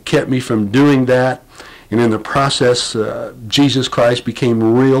and kept me from doing that. And in the process, Jesus Christ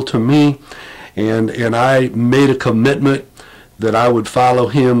became real to me, and I made a commitment that I would follow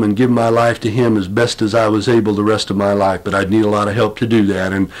him and give my life to him as best as I was able the rest of my life. But I'd need a lot of help to do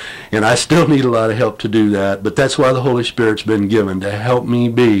that, and I still need a lot of help to do that. But that's why the Holy Spirit's been given, to help me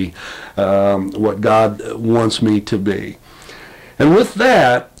be what God wants me to be. And with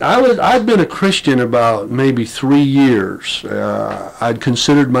that, I'd been a Christian about maybe 3 years. I'd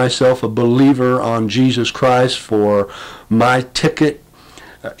considered myself a believer on Jesus Christ for my ticket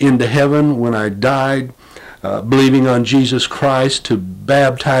into heaven when I died, believing on Jesus Christ to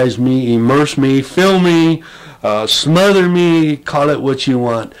baptize me, immerse me, fill me, smother me, call it what you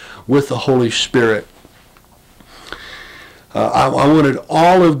want, with the Holy Spirit. I wanted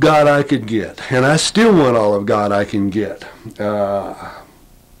all of God I could get, and I still want all of God I can get.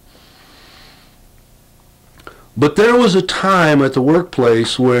 But there was a time at the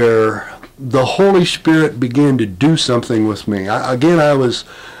workplace where the Holy Spirit began to do something with me. I was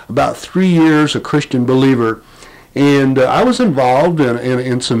about 3 years a Christian believer, and I was involved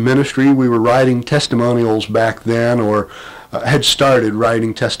in some ministry. We were writing testimonials back then, or had started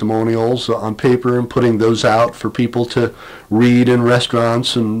writing testimonials on paper and putting those out for people to read in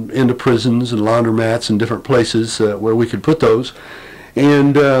restaurants and into prisons and laundromats and different places where we could put those.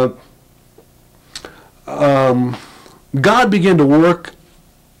 And God began to work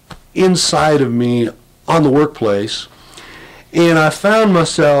inside of me on the workplace, and I found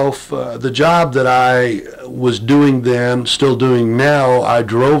myself, the job that I was doing then, still doing now, I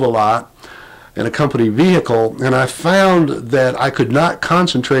drove a lot in a company vehicle, and I found that I could not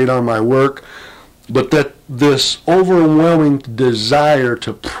concentrate on my work, but that this overwhelming desire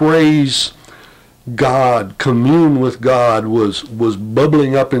to praise God, commune with God, was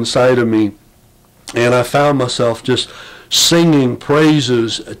bubbling up inside of me, and I found myself just singing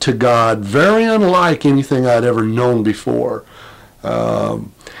praises to God, very unlike anything I'd ever known before.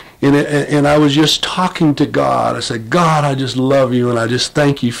 And I was just talking to God. I said, God, I just love you, and I just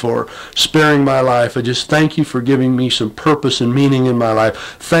thank you for sparing my life. I just thank you for giving me some purpose and meaning in my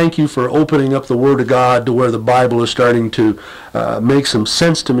life. Thank you for opening up the Word of God to where the Bible is starting to make some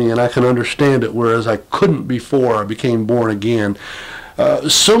sense to me, and I can understand it, whereas I couldn't before I became born again.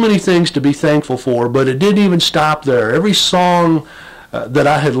 So many things to be thankful for, but it didn't even stop there. Every song that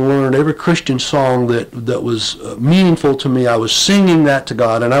I had learned, every Christian song that was meaningful to me, I was singing that to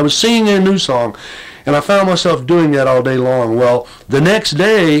God, and I was singing a new song, and I found myself doing that all day long. Well, the next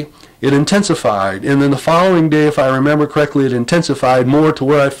day, it intensified, and then the following day, if I remember correctly, it intensified more to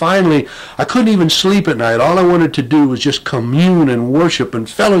where I couldn't even sleep at night. All I wanted to do was just commune and worship and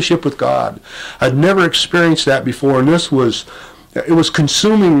fellowship with God. I'd never experienced that before, and it was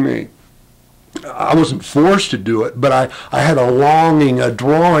consuming me. I wasn't forced to do it, but I had a longing, a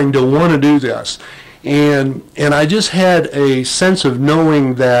drawing to want to do this. And I just had a sense of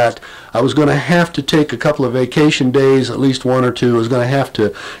knowing that I was going to have to take a couple of vacation days, at least one or two. I was going to have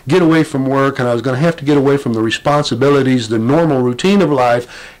to get away from work, and I was going to have to get away from the responsibilities, the normal routine of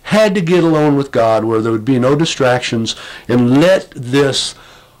life. Had to get alone with God where there would be no distractions, and let this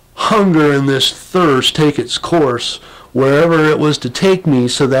hunger and this thirst take its course wherever it was to take me,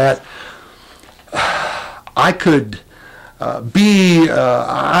 so that I could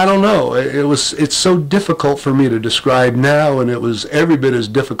I don't know, it's so difficult for me to describe now, and it was every bit as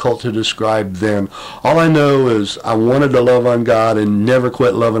difficult to describe then. All I know is I wanted to love on God and never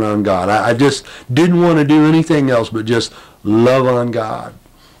quit loving on God. I just didn't want to do anything else but just love on God.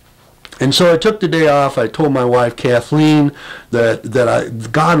 And so I took the day off. I told my wife, Kathleen, that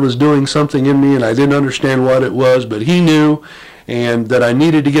God was doing something in me, and I didn't understand what it was, but He knew, and that I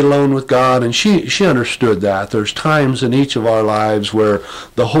needed to get alone with God, and she understood that. There's times in each of our lives where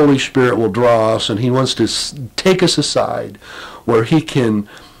the Holy Spirit will draw us, and He wants to take us aside where He can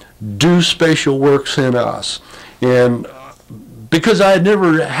do spatial works in us. And because I had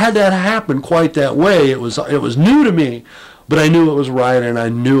never had that happen quite that way, it was new to me, but I knew it was right, and I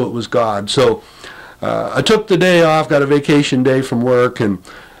knew it was God. So I took the day off, got a vacation day from work, and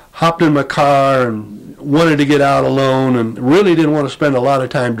hopped in my car and wanted to get out alone, and really didn't want to spend a lot of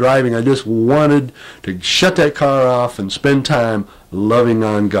time driving. I just wanted to shut that car off and spend time loving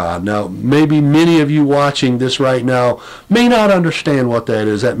on God. Now, maybe many of you watching this right now may not understand what that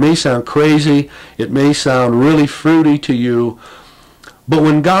is. That may sound crazy. It may sound really fruity to you. But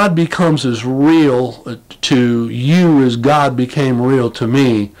when God becomes as real to you as God became real to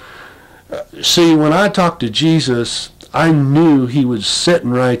me, see, when I talked to Jesus, I knew He was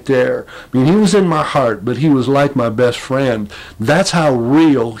sitting right there. I mean, He was in my heart, but He was like my best friend. That's how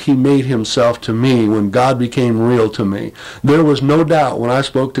real He made Himself to me when God became real to me. There was no doubt when I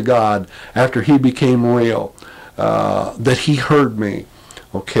spoke to God after He became real that He heard me.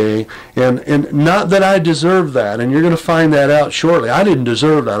 Okay? And not that I deserved that, and you're going to find that out shortly. I didn't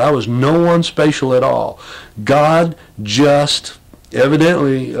deserve that. I was no one special at all. God just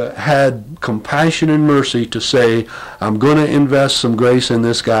evidently had compassion and mercy to say, I'm going to invest some grace in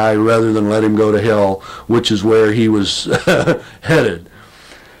this guy rather than let him go to hell, which is where he was headed.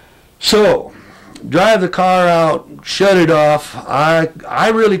 So, drive the car out, shut it off. I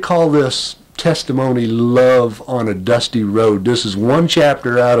really call this testimony love on a dusty road. This is one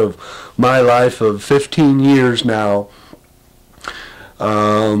chapter out of my life of 15 years now.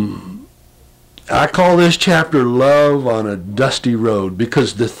 I call this chapter Love on a Dusty Road,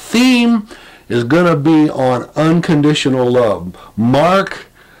 because the theme is going to be on unconditional love. Mark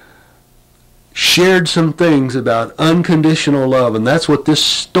shared some things about unconditional love, and that's what this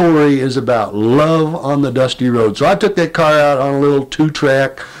story is about, love on the dusty road. So I took that car out on a little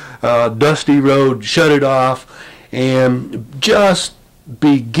 2-track dusty road, shut it off, and just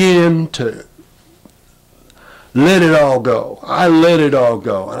begin to let it all go. I let it all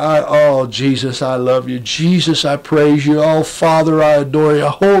go. And oh, Jesus, I love you. Jesus, I praise you. Oh, Father, I adore you.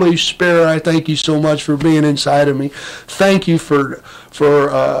 Holy Spirit, I thank you so much for being inside of me. Thank you for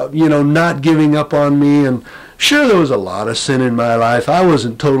not giving up on me. And sure, there was a lot of sin in my life. I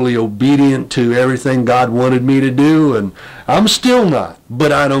wasn't totally obedient to everything God wanted me to do, and I'm still not.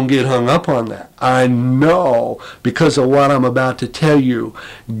 But I don't get hung up on that. I know, because of what I'm about to tell you,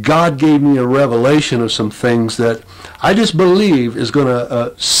 God gave me a revelation of some things that I just believe is going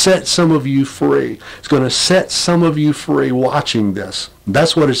to set some of you free. It's going to set some of you free watching this.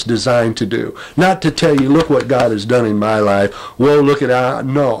 That's what it's designed to do. Not to tell you, look what God has done in my life. Well, look at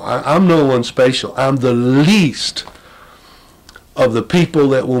no, I'm no one special. I'm the least of the people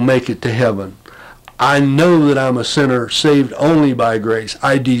that will make it to heaven. I know that I'm a sinner saved only by grace.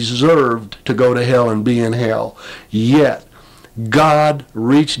 I deserved to go to hell and be in hell. Yet, God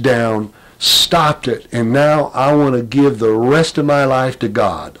reached down, stopped it, and now I want to give the rest of my life to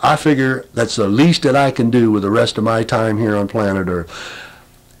God. I figure that's the least that I can do with the rest of my time here on planet Earth.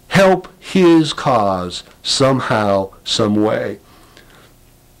 Help his cause somehow, some way.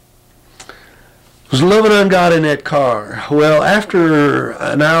 I was loving on God in that car. Well, after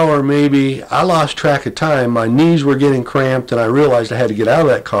an hour maybe, I lost track of time. My knees were getting cramped, and I realized I had to get out of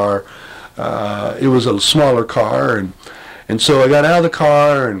that car. It was a smaller car, and so I got out of the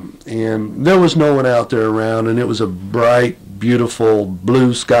car, and there was no one out there around, and it was a bright, beautiful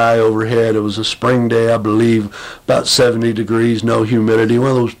blue sky overhead. It was a spring day, I believe, about 70 degrees, no humidity, one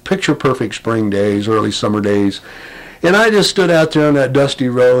of those picture-perfect spring days, early summer days. And I just stood out there on that dusty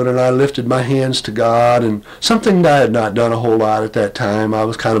road, and I lifted my hands to God, and something that I had not done a whole lot at that time. I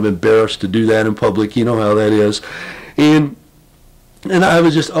was kind of embarrassed to do that in public. You know how that is. And I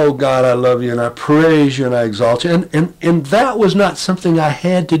was just, oh God, I love you, and I praise you, and I exalt you. And that was not something I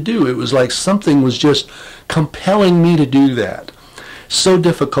had to do. It was like something was just compelling me to do that. So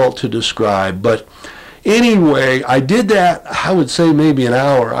difficult to describe. But anyway, I did that, I would say maybe an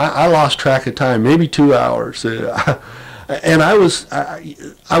hour. I lost track of time, maybe 2 hours. And I was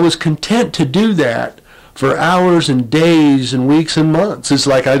content to do that for hours and days and weeks and months. It's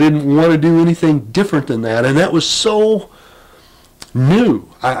like I didn't want to do anything different than that. And that was so new.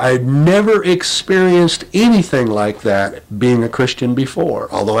 I'd never experienced anything like that being a Christian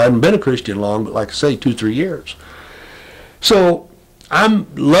before, although I hadn't been a Christian long, but like I say, 2-3 years. So I'm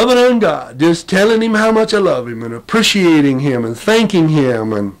loving on God, just telling him how much I love him and appreciating him and thanking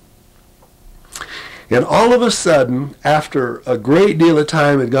him. And all of a sudden, after a great deal of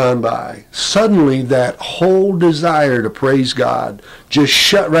time had gone by, suddenly that whole desire to praise God just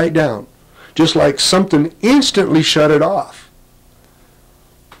shut right down, just like something instantly shut it off.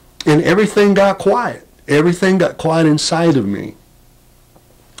 And everything got quiet. Everything got quiet inside of me.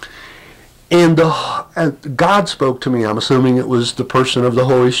 And God spoke to me. I'm assuming it was the person of the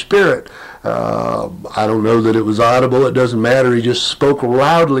Holy Spirit. I don't know that it was audible. It doesn't matter. He just spoke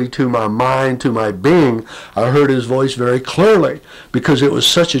loudly to my mind, to my being. I heard his voice very clearly because it was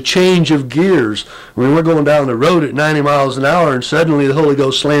such a change of gears. I mean, we're going down the road at 90 miles an hour, and suddenly the Holy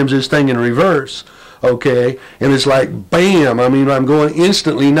Ghost slams this thing in reverse. Okay, and it's like bam. I mean, I'm going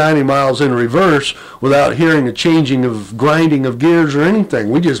instantly 90 miles in reverse without hearing a grinding of gears or anything.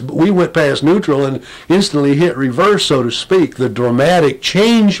 We went past neutral and instantly hit reverse, so to speak. The dramatic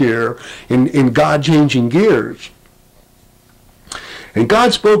change here in God changing gears. And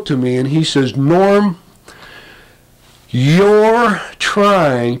God spoke to me and he says, Norm, you're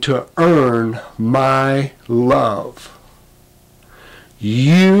trying to earn my love.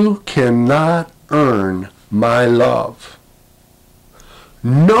 You cannot earn my love.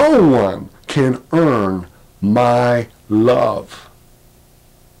 No one can earn my love.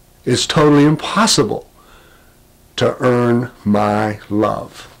 It's totally impossible to earn my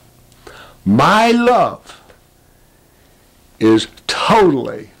love. My love is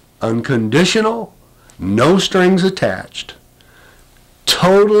totally unconditional, no strings attached.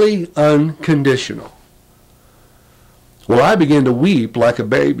 Totally unconditional. Well, I began to weep like a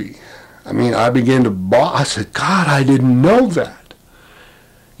baby. I mean, I began to bawl. I said, God, I didn't know that.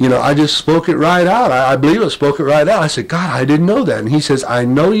 You know, I just spoke it right out. I believe I spoke it right out. I said, God, I didn't know that. And he says, I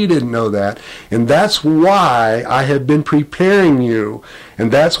know you didn't know that. And that's why I have been preparing you.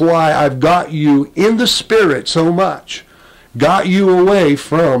 And that's why I've got you in the Spirit so much. Got you away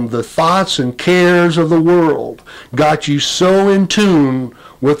from the thoughts and cares of the world. Got you so in tune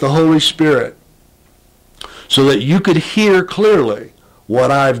with the Holy Spirit so that you could hear clearly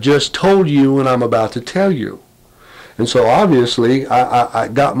what I've just told you and I'm about to tell you. And so obviously I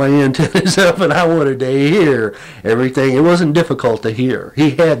got my antennas up and I wanted to hear everything. It wasn't difficult to hear.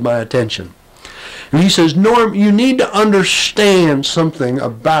 He had my attention. And he says, Norm, you need to understand something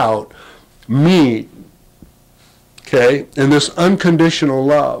about me. Okay? And this unconditional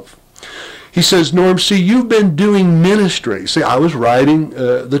love. He says, Norm, see, you've been doing ministry. See, I was writing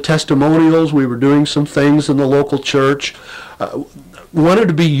the testimonials. We were doing some things in the local church. Wanted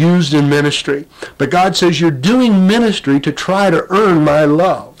to be used in ministry. But God says, you're doing ministry to try to earn my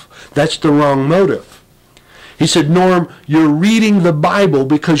love. That's the wrong motive. He said, Norm, you're reading the Bible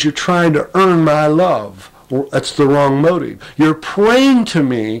because you're trying to earn my love. Well, that's the wrong motive. You're praying to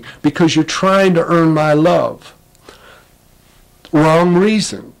me because you're trying to earn my love. Wrong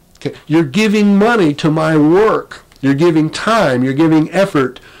reason. Okay. You're giving money to my work. You're giving time. You're giving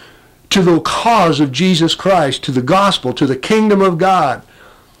effort to the cause of Jesus Christ, to the gospel, to the kingdom of God.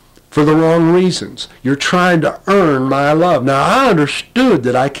 for the wrong reasons. You're trying to earn my love. Now, I understood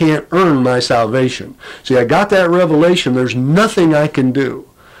that I can't earn my salvation. See, I got that revelation. There's nothing I can do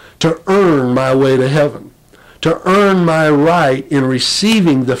to earn my way to heaven, to earn my right in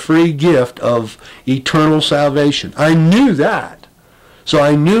receiving the free gift of eternal salvation. I knew that. So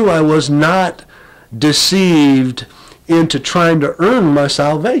I knew I was not deceived into trying to earn my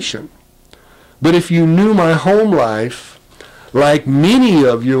salvation. But if you knew my home life, like many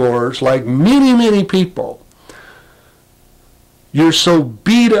of yours, like many, many people, you're so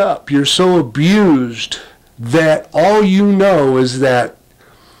beat up, you're so abused that all you know is that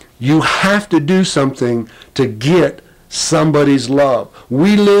you have to do something to get somebody's love.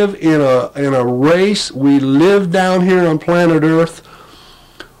 We live in a race, we live down here on planet Earth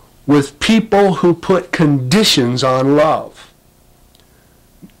with people who put conditions on love.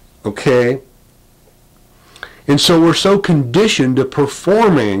 Okay? And so we're so conditioned to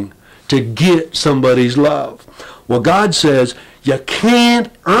performing to get somebody's love. Well, God says, you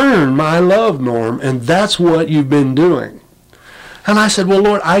can't earn my love, Norm, and that's what you've been doing. And I said, well,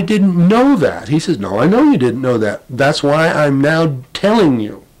 Lord, I didn't know that. He says, no, I know you didn't know that. That's why I'm now telling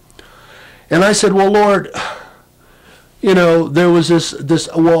you. And I said, well, Lord, you know, there was this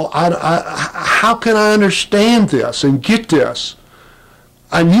well, how can I understand this and get this?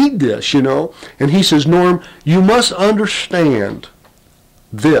 I need this, you know. And he says, Norm, you must understand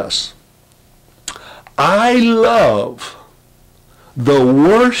this. I love the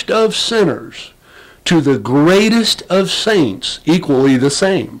worst of sinners to the greatest of saints equally the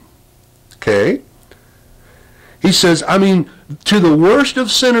same. Okay? He says, I mean, to the worst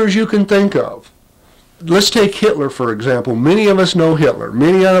of sinners you can think of. Let's take Hitler, for example. Many of us know Hitler.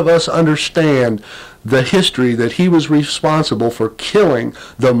 Many of us understand the history that he was responsible for killing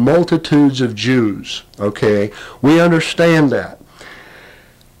the multitudes of Jews. Okay? We understand that.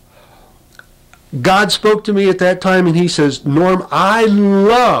 God spoke to me at that time and he says, Norm, I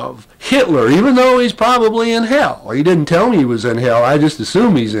love Hitler, even though he's probably in hell. He didn't tell me he was in hell. I just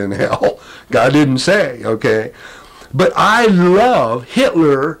assume he's in hell. God didn't say, okay? But I love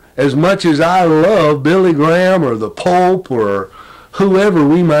Hitler as much as I love Billy Graham or the Pope or whoever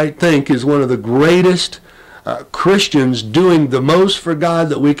we might think is one of the greatest Christians doing the most for God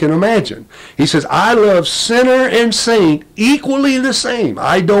that we can imagine. He says, I love sinner and saint equally the same.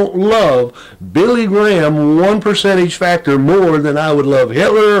 I don't love Billy Graham 1 percentage factor more than I would love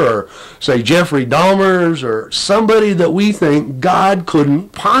Hitler or, say, Jeffrey Dahmer's or somebody that we think God couldn't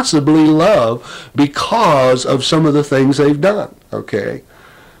possibly love because of some of the things they've done. Okay?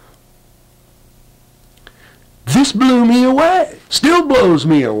 This blew me away. Still blows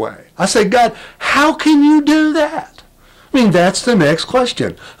me away. I say, God, how can you do that? I mean, that's the next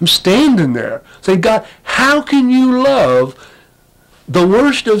question. I'm standing there saying, God, how can you love the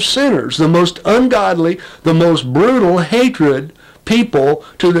worst of sinners, the most ungodly, the most brutal hatred people?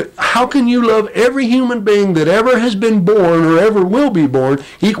 How can you love every human being that ever has been born or ever will be born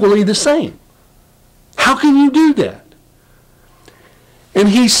equally the same? How can you do that? And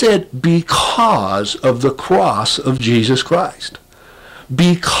he said, because of the cross of Jesus Christ.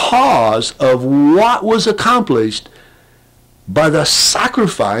 Because of what was accomplished by the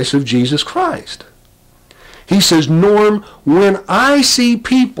sacrifice of Jesus Christ. He says, Norm, when I see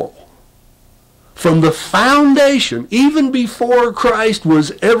people from the foundation, even before Christ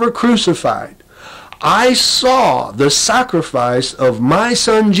was ever crucified, I saw the sacrifice of my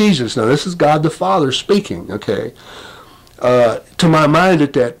son Jesus. Now this is God the Father speaking, okay? To my mind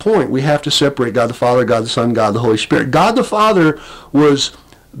at that point, we have to separate God the Father, God the Son, God the Holy Spirit. God the Father was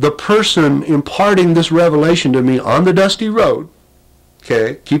the person imparting this revelation to me on the dusty road.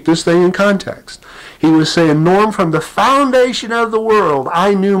 Okay, keep this thing in context. He was saying, Norm, from the foundation of the world,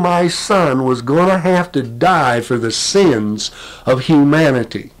 I knew my son was going to have to die for the sins of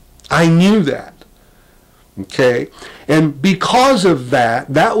humanity. I knew that. Okay, and because of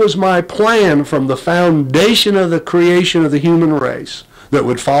that, that was my plan from the foundation of the creation of the human race that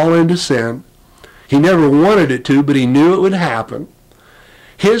would fall into sin. He never wanted it to, but he knew it would happen.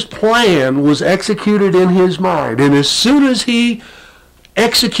 His plan was executed in his mind, and as soon as he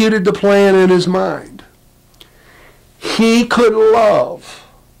executed the plan in his mind, he could love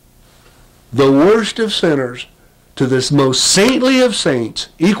the worst of sinners to this most saintly of saints,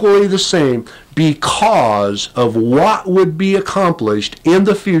 equally the same, because of what would be accomplished in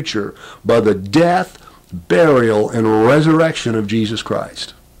the future by the death, burial, and resurrection of Jesus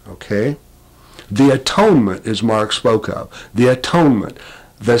Christ. Okay? The atonement, as Mark spoke of. The atonement.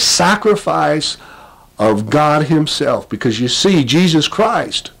 The sacrifice of God himself. Because you see, Jesus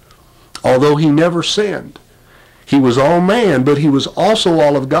Christ, although he never sinned, He was all man, but he was also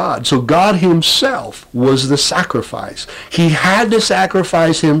all of God. So God himself was the sacrifice. He had to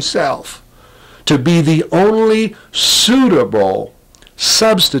sacrifice himself to be the only suitable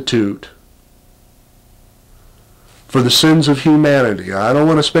substitute for the sins of humanity. I don't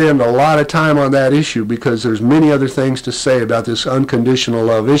want to spend a lot of time on that issue because there's many other things to say about this unconditional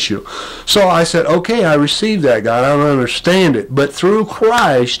love issue. So I said, okay, I received that, God. I don't understand it. But through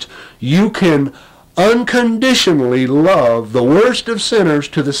Christ, you can unconditionally love the worst of sinners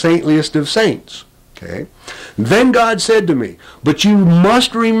to the saintliest of saints. Okay? Then God said to me, but you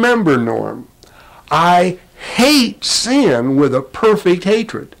must remember, Norm, I hate sin with a perfect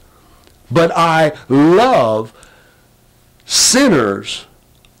hatred, but I love sinners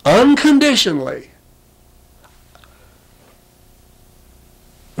unconditionally.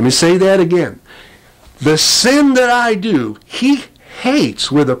 Let me say that again. The sin that I do, he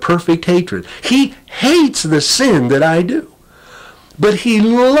hates with a perfect hatred. He hates the sin that I do. But he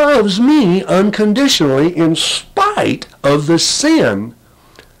loves me unconditionally in spite of the sin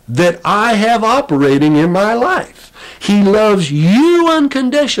that I have operating in my life. He loves you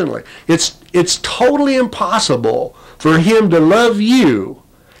unconditionally. It's totally impossible for him to love you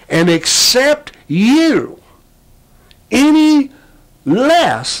and accept you any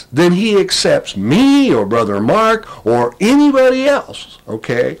less than he accepts me or Brother Mark or anybody else,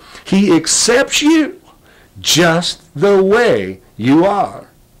 okay? He accepts you just the way you are,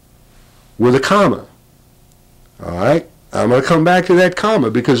 with a comma, all right? I'm going to come back to that comma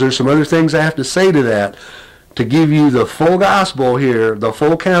because there's some other things I have to say to that to give you the full gospel here, the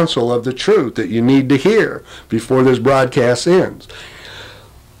full counsel of the truth that you need to hear before this broadcast ends.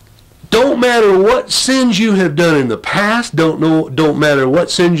 Don't matter what sins you have done in the past, don't matter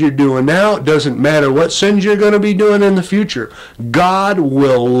what sins you're doing now, it doesn't matter what sins you're going to be doing in the future. God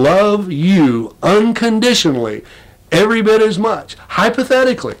will love you unconditionally every bit as much.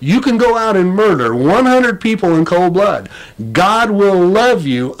 Hypothetically, you can go out and murder 100 people in cold blood. God will love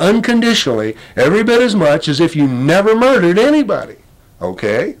you unconditionally every bit as much as if you never murdered anybody.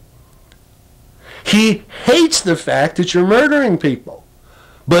 Okay? He hates the fact that you're murdering people.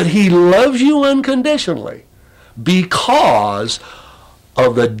 But he loves you unconditionally because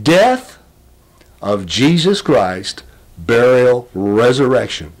of the death of Jesus Christ, burial,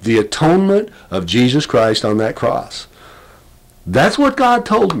 resurrection, the atonement of Jesus Christ on that cross. That's what God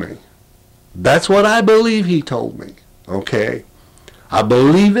told me. That's what I believe he told me. Okay? I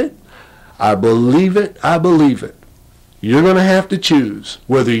believe it. I believe it. I believe it. You're going to have to choose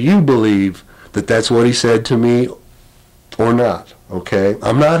whether you believe that that's what he said to me or not. Okay?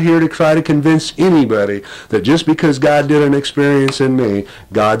 I'm not here to try to convince anybody that just because God did an experience in me,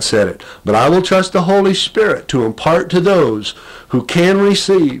 God said it. But I will trust the Holy Spirit to impart to those who can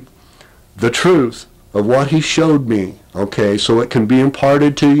receive the truth of what he showed me, okay, so it can be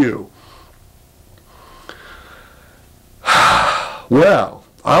imparted to you. Well,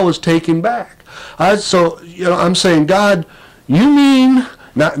 I was taken back. I'm saying, God, you mean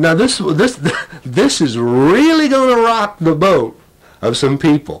now this is really going to rock the boat of some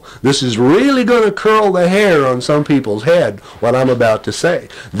people. This is really going to curl the hair on some people's head, what I'm about to say.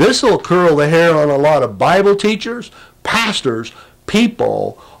 This will curl the hair on a lot of Bible teachers, pastors,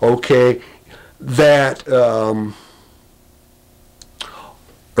 people, okay, that are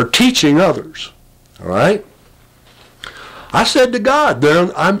teaching others. All right? I said to God,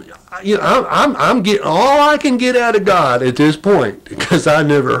 I'm getting all I can get out of God at this point because I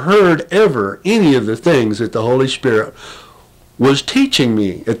never heard ever any of the things that the Holy Spirit was teaching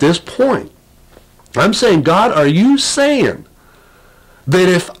me at this point. I'm saying, God, are you saying that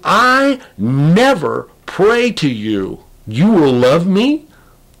if I never pray to you, you will love me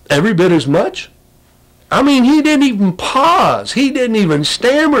every bit as much? I mean, he didn't even pause. He didn't even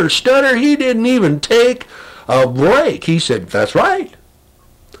stammer, stutter. He didn't even take a break. He said, that's right.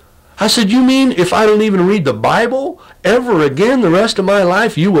 I said, you mean if I don't even read the Bible ever again the rest of my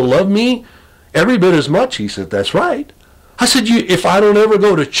life, you will love me every bit as much? He said, that's right. I said, if I don't ever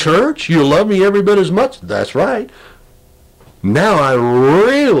go to church, you'll love me every bit as much? That's right. Now I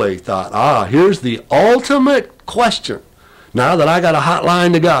really thought, here's the ultimate question. Now that I got a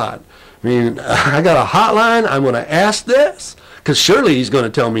hotline to God. I mean, I got a hotline, I'm going to ask this, because surely he's going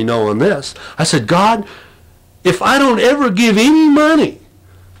to tell me no on this. I said, God, if I don't ever give any money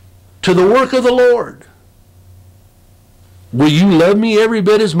to the work of the Lord, will you love me every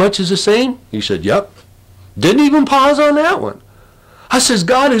bit as much as the same? He said, yep. Didn't even pause on that one. I says,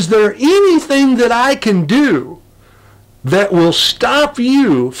 God, is there anything that I can do that will stop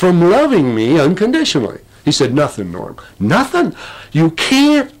you from loving me unconditionally? He said, nothing, Norm. Nothing. You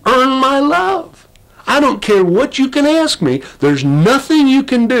can't earn my love. I don't care what you can ask me. There's nothing you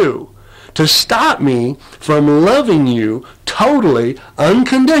can do to stop me from loving you totally,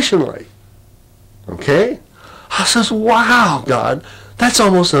 unconditionally. Okay? I says, wow, God, that's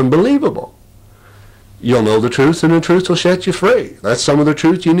almost unbelievable. You'll know the truth, and the truth will set you free. That's some of the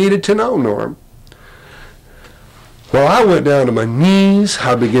truth you needed to know, Norm. Well, I went down to my knees.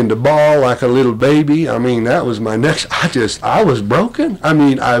 I began to bawl like a little baby. I mean, that was my next, I was broken. I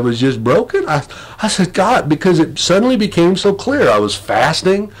mean, I was just broken. I said, God, because it suddenly became so clear. I was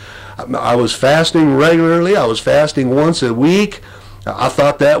fasting. I was fasting regularly. I was fasting once a week. I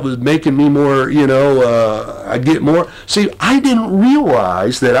thought that was making me more, I'd get more. See, I didn't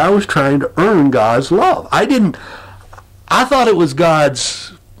realize that I was trying to earn God's love. I thought it was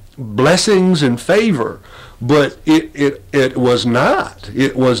God's blessings and favor, but it was not.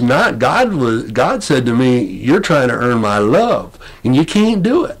 It was not. God said to me, you're trying to earn my love, and you can't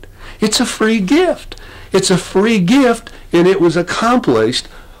do it. It's a free gift. It's a free gift, and it was accomplished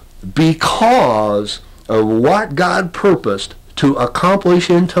because of what God purposed to accomplish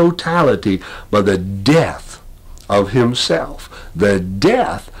in totality by the death of himself, the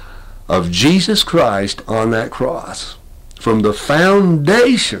death of Jesus Christ on that cross, from the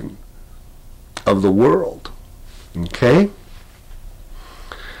foundation of the world. Okay?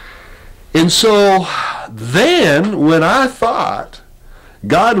 And so then, when I thought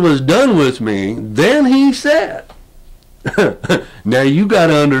God was done with me, then he said, now you got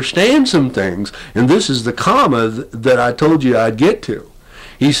to understand some things, and this is the comma that I told you I'd get to.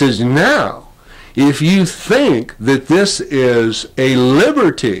 He says, now, if you think that this is a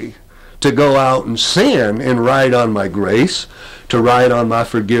liberty to go out and sin and ride on my grace, to ride on my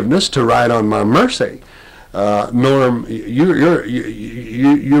forgiveness, to ride on my mercy, Norm,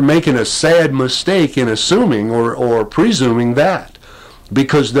 you're making a sad mistake in assuming or presuming that,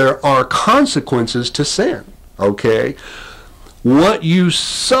 because there are consequences to sin. Okay? What you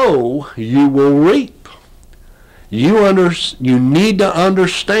sow, you will reap. You need to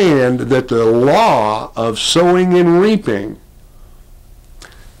understand that the law of sowing and reaping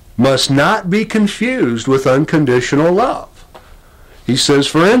must not be confused with unconditional love. He says,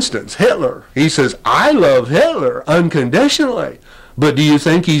 for instance, Hitler. He says, I love Hitler unconditionally, but do you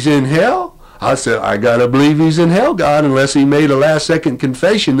think he's in hell? I said, I got to believe he's in hell, God, unless he made a last-second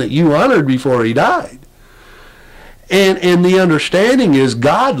confession that you honored before he died. And the understanding is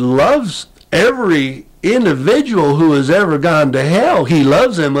God loves every individual who has ever gone to hell. He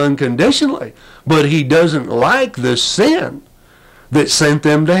loves them unconditionally, but he doesn't like the sin that sent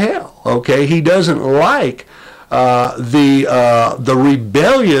them to hell. Okay, he doesn't like the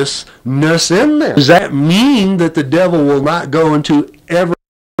rebelliousness in them. Does that mean that the devil will not go into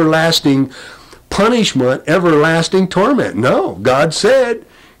everlasting punishment, everlasting torment? No, God said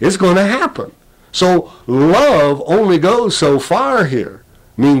it's going to happen. So love only goes so far here.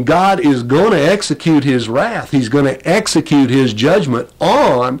 I mean, God is going to execute his wrath. He's going to execute his judgment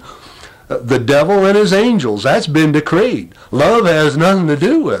on the devil and his angels. That's been decreed. Love has nothing to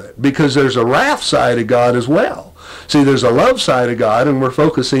do with it, because there's a wrath side of God as well. See, there's a love side of God, and we're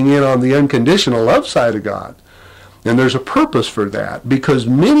focusing in on the unconditional love side of God. And there's a purpose for that, because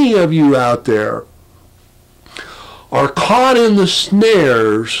many of you out there are caught in the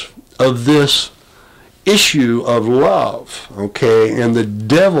snares of this issue of love, okay? And the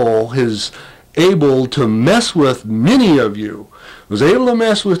devil is able to mess with many of you, was able to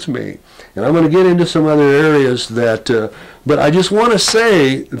mess with me. And I'm going to get into some other areas that, but I just want to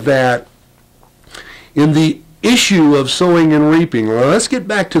say that in the issue of sowing and reaping, well, let's get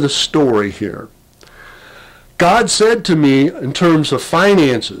back to the story here. God said to me in terms of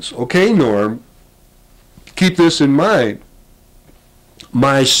finances, okay, Norm, keep this in mind.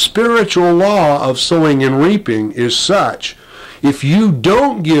 My spiritual law of sowing and reaping is such, if you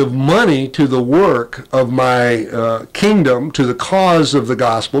don't give money to the work of my kingdom, to the cause of the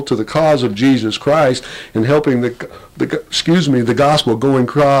gospel, to the cause of Jesus Christ, and helping the gospel going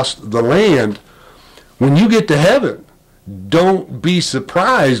across the land, when you get to heaven, don't be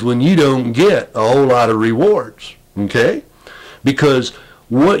surprised when you don't get a whole lot of rewards, okay? Because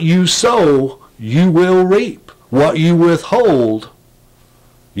what you sow, you will reap. What you withhold,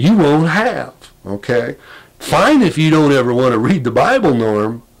 you won't have, okay? Fine if you don't ever want to read the Bible,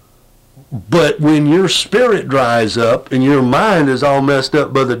 Norm, but when your spirit dries up and your mind is all messed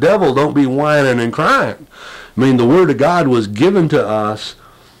up by the devil, don't be whining and crying. I mean, the Word of God was given to us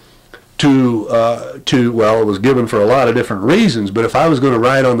well, it was given for a lot of different reasons, but if I was going to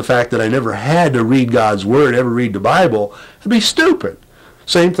write on the fact that I never had to read God's Word, ever read the Bible, it'd be stupid.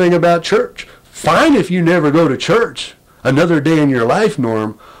 Same thing about church. Fine if you never go to church another day in your life,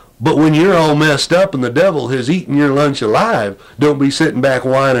 Norm, But when you're all messed up and the devil has eaten your lunch alive, don't be sitting back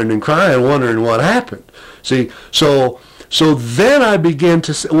whining and crying, wondering what happened. See, so then I began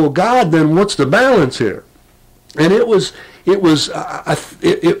to say, well, God, then what's the balance here? And it was,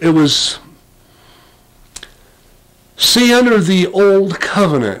 see, under the Old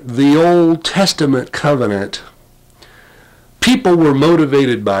Covenant, the Old Testament covenant, people were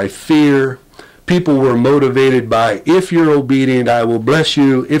motivated by fear. People were motivated by, if you're obedient, I will bless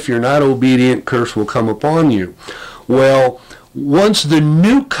you. If you're not obedient, curse will come upon you. Well, once the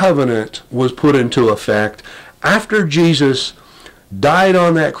new covenant was put into effect, after Jesus died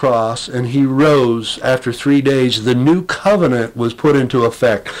on that cross and he rose after 3 days, the new covenant was put into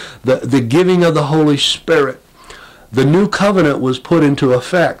effect. The giving of the Holy Spirit. The new covenant was put into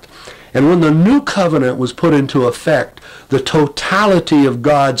effect. And when the new covenant was put into effect, the totality of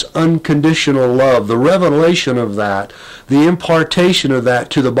God's unconditional love, the revelation of that, the impartation of that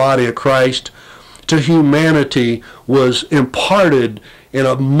to the body of Christ, to humanity, was imparted in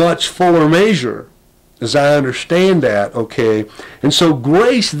a much fuller measure, as I understand that, okay? And so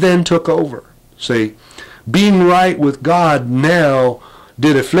grace then took over. See, being right with God now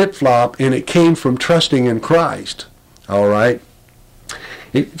did a flip-flop, and it came from trusting in Christ, all right?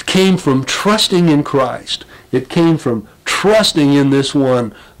 It came from trusting in Christ. It came from trusting in this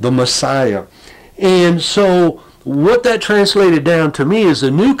one, the Messiah. And so what that translated down to me is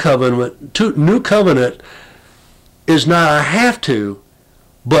the new covenant. New covenant is not I have to,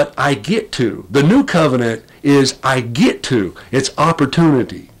 but I get to. The new covenant is I get to. It's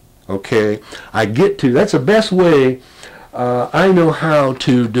opportunity. Okay? I get to. That's the best way I know how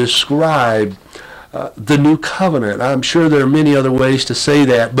to describe the new covenant. I'm sure there are many other ways to say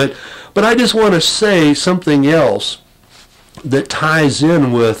that, but I just want to say something else that ties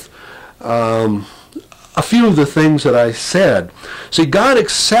in with a few of the things that I said. See, God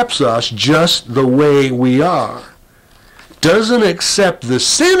accepts us just the way we are. Doesn't accept the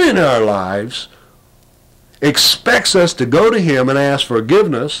sin in our lives, expects us to go to Him and ask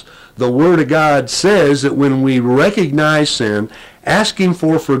forgiveness. The Word of God says that when we recognize sin, asking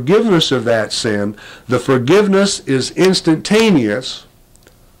for forgiveness of that sin, the forgiveness is instantaneous,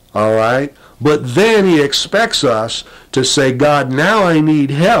 all right? But then He expects us to say, God, now I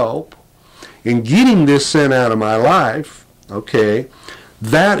need help in getting this sin out of my life, okay?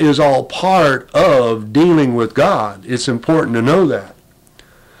 That is all part of dealing with God. It's important to know that.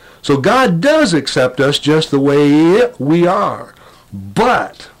 So God does accept us just the way we are.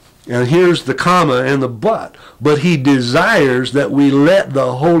 But, and here's the comma and the but He desires that we let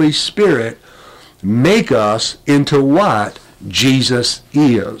the Holy Spirit make us into what Jesus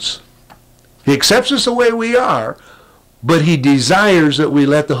is. He accepts us the way we are, but He desires that we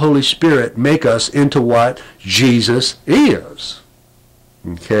let the Holy Spirit make us into what Jesus is.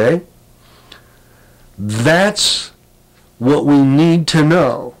 Okay? That's what we need to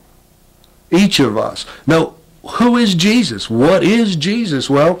know, each of us. Now, who is Jesus? What is Jesus?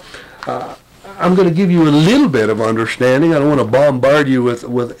 Well, I'm going to give you a little bit of understanding. I don't want to bombard you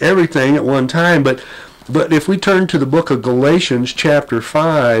with everything at one time, but if we turn to the book of Galatians chapter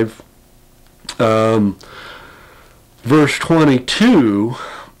 5, verse 22,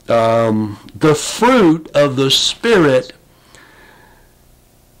 the fruit of the Spirit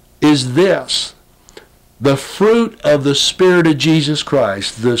is this. The fruit of the Spirit of Jesus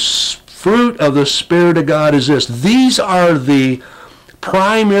Christ, the fruit of the Spirit of God is this. These are the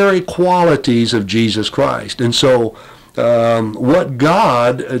primary qualities of Jesus Christ. And so what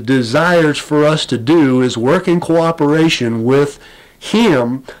God desires for us to do is work in cooperation with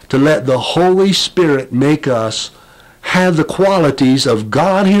Him to let the Holy Spirit make us have the qualities of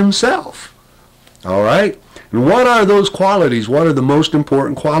God Himself. All right? And what are those qualities? What are the most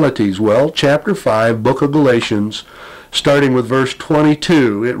important qualities? Well, chapter 5, book of Galatians, starting with verse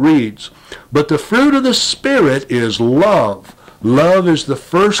 22, it reads, "But the fruit of the Spirit is love." Love is the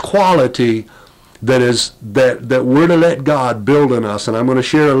first quality that we're to let God build in us. And I'm going to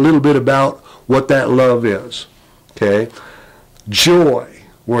share a little bit about what that love is. Okay? Joy.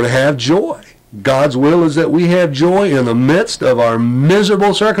 We're to have joy. God's will is that we have joy in the midst of our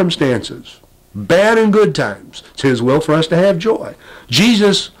miserable circumstances. Bad and good times. It's His will for us to have joy.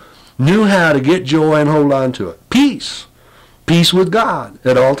 Jesus knew how to get joy and hold on to it. Peace. Peace with God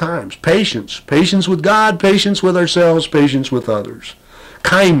at all times. Patience. Patience with God, patience with ourselves, patience with others.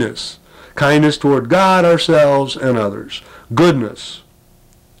 Kindness. Kindness toward God, ourselves, and others. Goodness.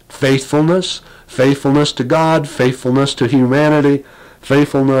 Faithfulness. Faithfulness to God, faithfulness to humanity,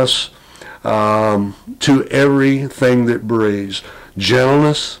 faithfulness to everything that breathes.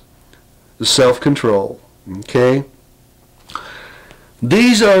 Gentleness, self-control. Okay?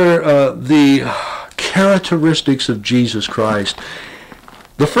 These are the characteristics of Jesus Christ.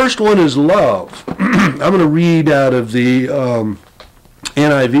 The first one is love. I'm going to read out of the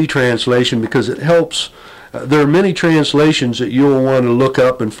NIV translation because it helps. There are many translations that you'll want to look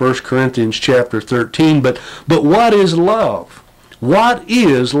up in 1 Corinthians chapter 13, but what is love? What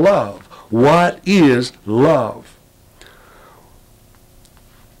is love? What is love?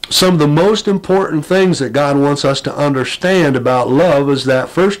 Some of the most important things that God wants us to understand about love is that,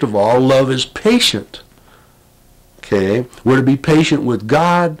 first of all, love is patient. Okay? We're to be patient with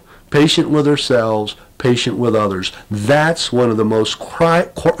God, patient with ourselves, patient with others. That's one of the most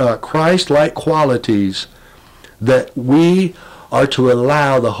Christ-like qualities that we are to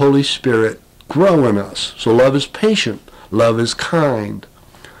allow the Holy Spirit grow in us. So love is patient. Love is kind.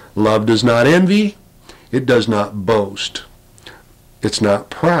 Love does not envy. It does not boast. It's not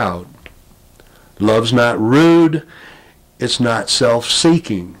proud. Love's not rude. It's not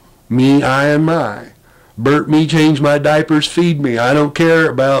self-seeking. Me, I, and my. Bert, me, change my diapers, feed me. I don't care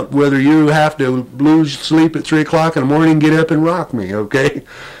about whether you have to lose sleep at 3 o'clock in the morning, get up and rock me, okay?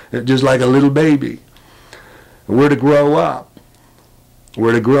 Just like a little baby. And we're to grow up.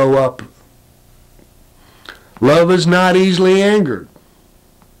 We're to grow up. Love is not easily angered.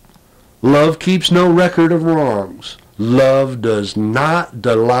 Love keeps no record of wrongs. Love does not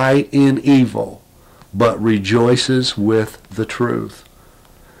delight in evil, but rejoices with the truth.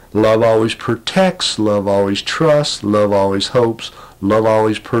 Love always protects. Love always trusts. Love always hopes. Love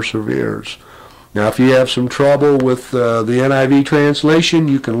always perseveres. Now, if you have some trouble with the NIV translation,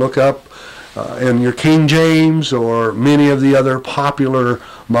 you can look up in your King James or many of the other popular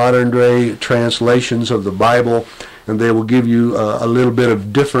modern-day translations of the Bible, and they will give you a little bit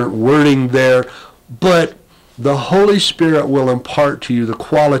of different wording there. But the Holy Spirit will impart to you the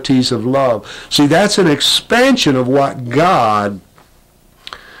qualities of love. See, that's an expansion of what God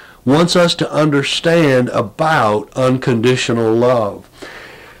wants us to understand about unconditional love.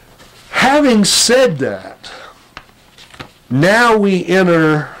 Having said that, now we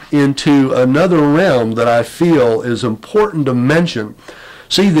enter into another realm that I feel is important to mention.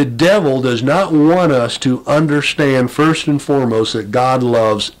 See, the devil does not want us to understand first and foremost that God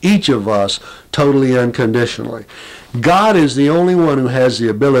loves each of us totally unconditionally. God is the only one who has the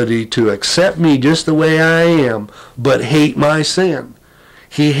ability to accept me just the way I am, but hate my sin.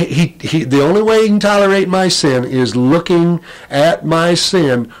 The only way he can tolerate my sin is looking at my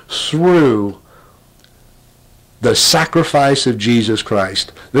sin through the sacrifice of Jesus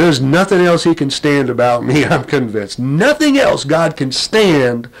Christ. There's nothing else he can stand about me, I'm convinced. Nothing else God can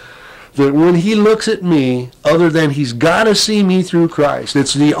stand that when he looks at me other than he's got to see me through Christ.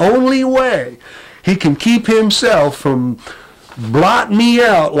 It's the only way he can keep himself from blotting me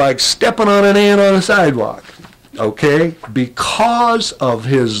out like stepping on an ant on a sidewalk. Okay? Because of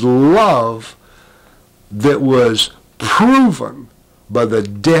his love that was proven by the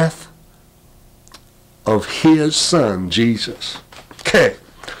death of his son, Jesus. Okay,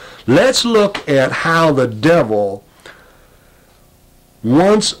 let's look at how the devil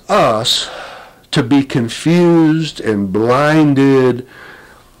wants us to be confused and blinded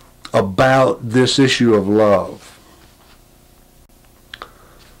about this issue of love.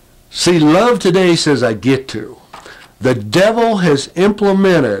 See, love today says, I get to. The devil has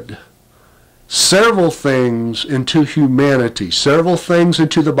implemented several things into humanity, several things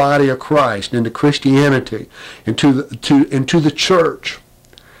into the body of Christ, into Christianity, into the church.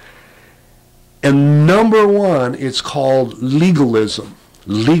 And number one, it's called legalism.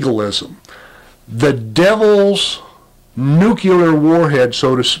 Legalism. The devil's nuclear warhead,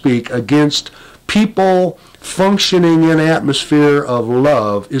 so to speak, against people functioning in an atmosphere of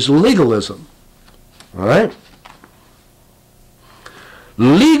love is legalism. All right?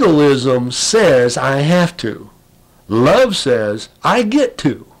 Legalism says I have to. Love says I get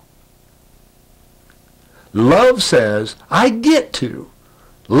to. Love says I get to.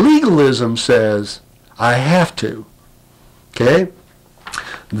 Legalism says I have to. Okay?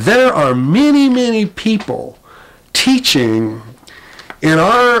 There are many, many people teaching in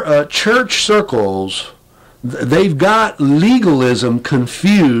our church circles. They've got legalism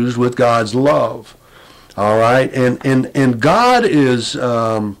confused with God's love. All right, and God is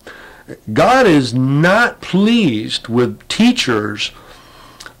not pleased with teachers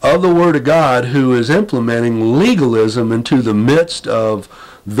of the Word of God who is implementing legalism into the midst of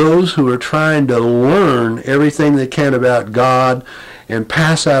those who are trying to learn everything they can about God and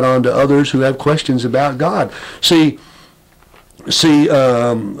pass that on to others who have questions about God. See,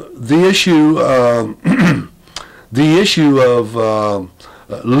 the issue of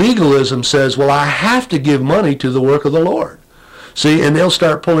legalism says, well, I have to give money to the work of the Lord. See, and they'll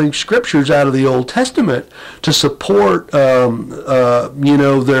start pulling scriptures out of the Old Testament to support,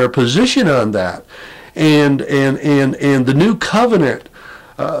 their position on that. And the new covenant,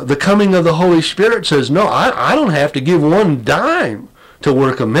 the coming of the Holy Spirit says, no, I don't have to give one dime to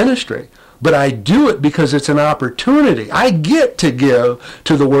work a ministry, but I do it because it's an opportunity. I get to give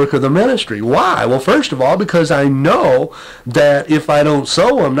to the work of the ministry. Why? Well, first of all, because I know that if I don't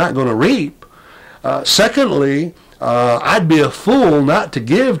sow, I'm not going to reap. Secondly, I'd be a fool not to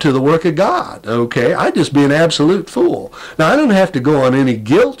give to the work of God, okay? I'd just be an absolute fool. Now, I don't have to go on any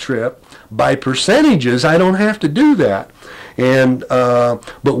guilt trip by percentages. I don't have to do that. And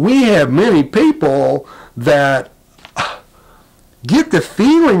but we have many people that get the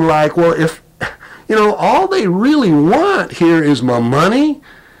feeling like, well, if, all they really want here is my money,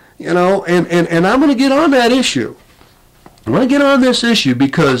 and I'm going to get on that issue. I'm going to get on this issue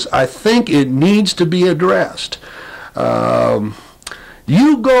because I think it needs to be addressed.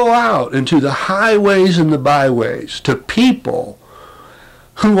 You go out into the highways and the byways to people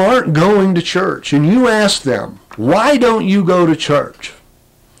who aren't going to church, and you ask them, why don't you go to church?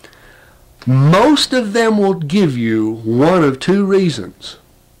 Most of them will give you one of two reasons.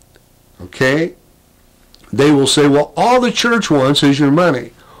 Okay? They will say, well, all the church wants is your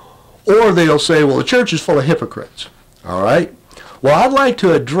money. Or they'll say, well, the church is full of hypocrites. All right? Well, I'd like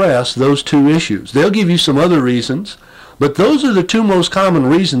to address those two issues. They'll give you some other reasons, but those are the two most common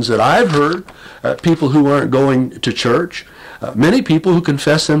reasons that I've heard people who aren't going to church. Many people who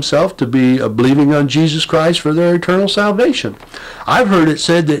confess themselves to be believing on Jesus Christ for their eternal salvation. I've heard it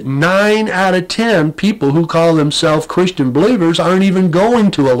said that 9 out of 10 people who call themselves Christian believers aren't even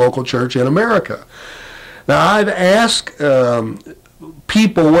going to a local church in America. Now, I've asked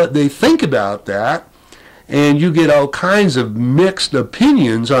people what they think about that, and you get all kinds of mixed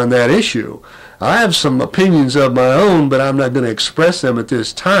opinions on that issue. I have some opinions of my own, but I'm not going to express them at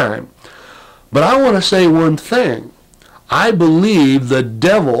this time. But I want to say one thing. I believe the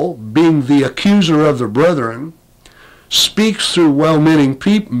devil, being the accuser of the brethren, speaks through well-meaning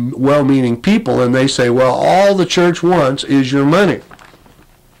people, and they say, well, all the church wants is your money.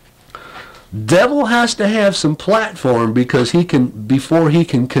 Devil has to have some platform because before he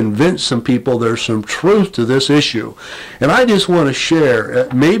can convince some people there's some truth to this issue. And I just want to share,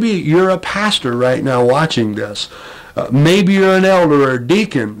 maybe you're a pastor right now watching this. Maybe you're an elder or a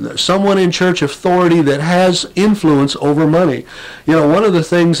deacon, someone in church authority that has influence over money. One of the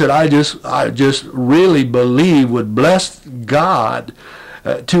things that I just really believe would bless God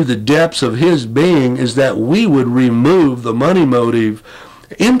to the depths of his being is that we would remove the money motive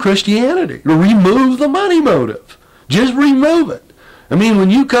in Christianity. Remove the money motive. Just remove it. I mean, when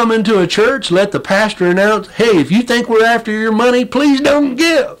you come into a church, let the pastor announce, hey, if you think we're after your money, please don't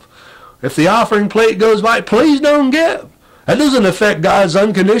give. If the offering plate goes by, please don't give. That doesn't affect God's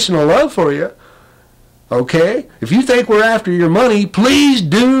unconditional love for you. Okay? If you think we're after your money, please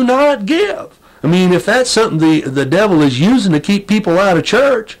do not give. I mean, if that's something the devil is using to keep people out of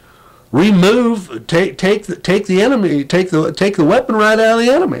church, take the enemy, take the weapon right out of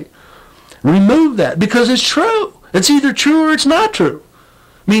the enemy. Remove that because it's true. It's either true or it's not true.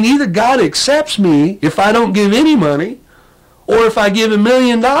 I mean, either God accepts me if I don't give any money, or if I give $1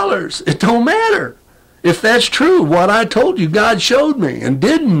 million, it don't matter. If that's true, what I told you, God showed me and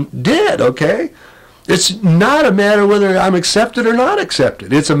did, okay? It's not a matter whether I'm accepted or not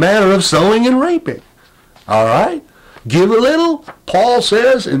accepted. It's a matter of sowing and reaping. All right? Give a little, Paul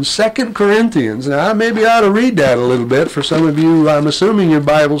says in 2 Corinthians. Now, maybe I ought to read that a little bit for some of you. I'm assuming you're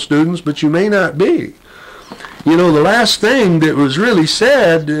Bible students, but you may not be. The last thing that was really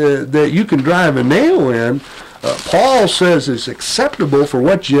said that you can drive a nail in, Paul says it's acceptable for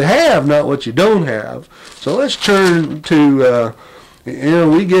what you have, not what you don't have. So let's turn to,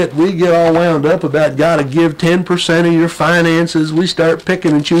 we get all wound up about got to give 10% of your finances. We start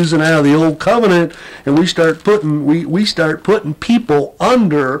picking and choosing out of the old covenant, and we start putting people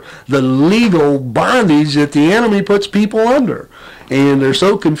under the legal bondage that the enemy puts people under. And they're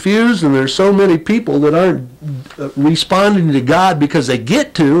so confused, and there's so many people that aren't responding to God because they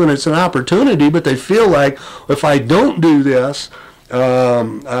get to, and it's an opportunity, but they feel like if I don't do this,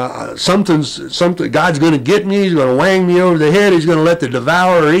 something God's going to get me. He's going to wang me over the head. He's going to let the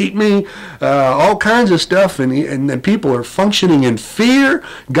devourer eat me. All kinds of stuff, and people are functioning in fear.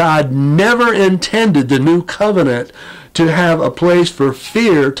 God never intended the new covenant to have a place for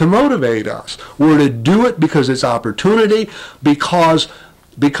fear to motivate us. We're to do it because it's opportunity, because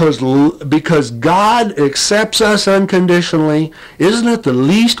because God accepts us unconditionally, isn't it the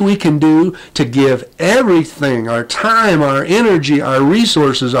least we can do to give everything, our time, our energy, our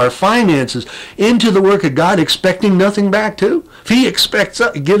resources, our finances, into the work of God, expecting nothing back too? If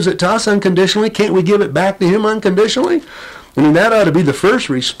He gives it to us unconditionally, can't we give it back to Him unconditionally? I mean, that ought to be the first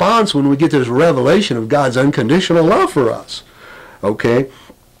response when we get this revelation of God's unconditional love for us. Okay?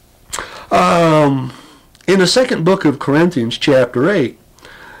 In the second book of Corinthians, chapter 8,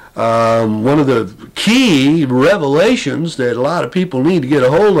 one of the key revelations that a lot of people need to get a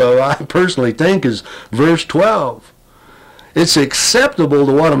hold of, I personally think, is verse 12. It's acceptable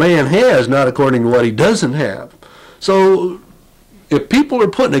to what a man has, not according to what he doesn't have. So if people are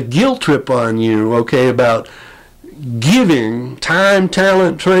putting a guilt trip on you, okay, about giving time,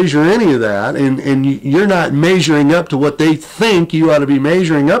 talent, treasure, any of that, and you're not measuring up to what they think you ought to be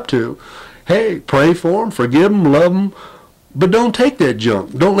measuring up to, hey, pray for them, forgive them, love them, but don't take that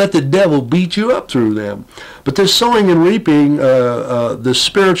junk. Don't let the devil beat you up through them. But this sowing and reaping, the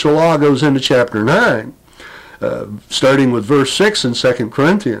spiritual law goes into chapter 9, starting with verse 6 in 2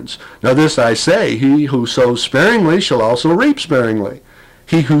 Corinthians. Now this I say, he who sows sparingly shall also reap sparingly.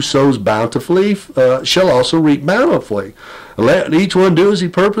 He who sows bountifully shall also reap bountifully. Let each one do as he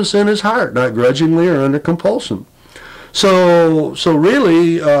purposes in his heart, not grudgingly or under compulsion. So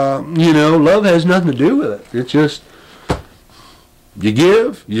really, love has nothing to do with it. It's just, you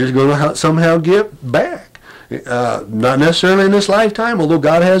give, you're going to somehow give back. Not necessarily in this lifetime, although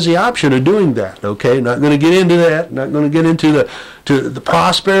God has the option of doing that. Okay, not going to get into that. Not going to get into the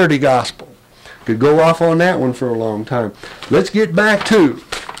prosperity gospel. Could go off on that one for a long time. Let's get back to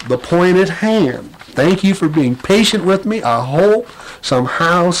the point at hand. Thank you for being patient with me. I hope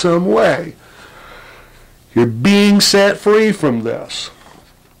somehow, some way, you're being set free from this.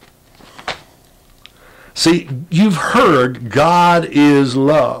 See, you've heard God is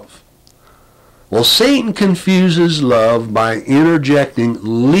love. Well, Satan confuses love by interjecting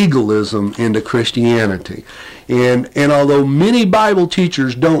legalism into Christianity. And although many Bible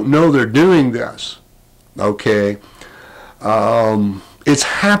teachers don't know they're doing this, okay, it's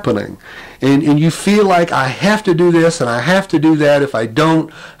happening. And you feel like, I have to do this and I have to do that. If I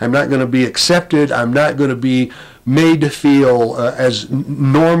don't, I'm not going to be accepted. I'm not going to be made to feel as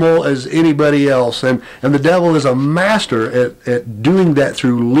normal as anybody else. And the devil is a master at doing that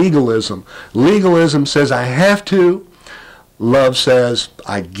through legalism. Legalism says I have to. Love says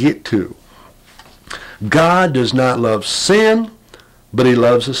I get to. God does not love sin, but He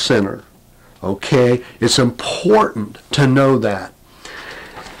loves a sinner. Okay? It's important to know that.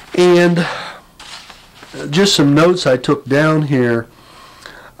 And just some notes I took down here.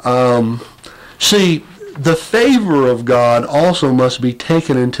 See, the favor of God also must be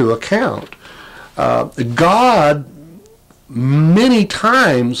taken into account. God many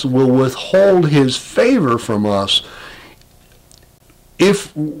times will withhold His favor from us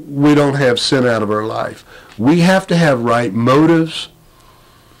if we don't have sin out of our life. We have to have right motives.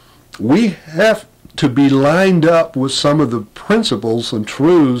 We have to be lined up with some of the principles and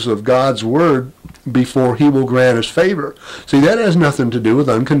truths of God's Word before He will grant us favor. See, that has nothing to do with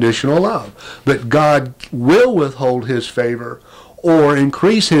unconditional love. But God will withhold His favor or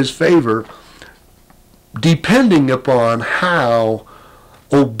increase His favor depending upon how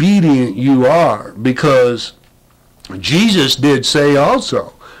obedient you are. Because Jesus did say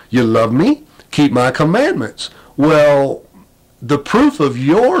also, you love me, keep my commandments. Well, the proof of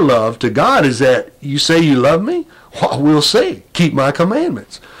your love to God is that you say you love me? Well, we'll see. Keep my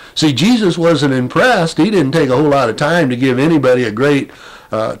commandments. See, Jesus wasn't impressed. He didn't take a whole lot of time to give anybody a great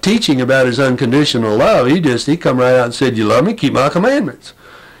teaching about His unconditional love. He come right out and said, you love me? Keep my commandments.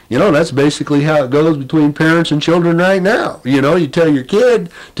 You know, that's basically how it goes between parents and children right now. You know, you tell your kid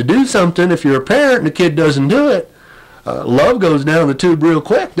to do something. If you're a parent and the kid doesn't do it, love goes down the tube real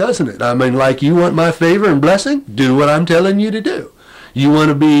quick, doesn't it? I mean, like, you want my favor and blessing? Do what I'm telling you to do. You want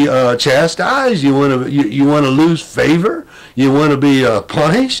to be chastised? You want to lose favor? You want to be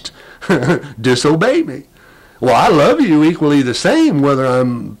punished? Disobey me. Well, I love you equally the same, whether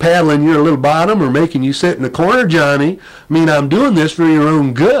I'm paddling your little bottom or making you sit in the corner, Johnny. I mean, I'm doing this for your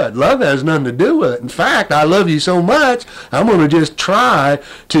own good. Love has nothing to do with it. In fact, I love you so much, I'm going to just try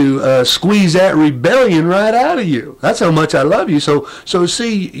to squeeze that rebellion right out of you. That's how much I love you. So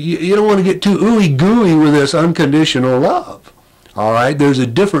see, you don't want to get too ooey-gooey with this unconditional love. All right, there's a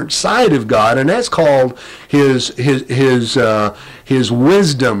different side of God, and that's called His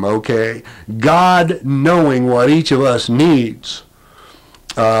wisdom. Okay, God knowing what each of us needs,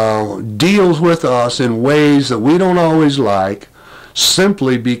 deals with us in ways that we don't always like,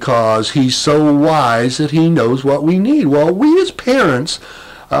 simply because He's so wise that He knows what we need. Well, we as parents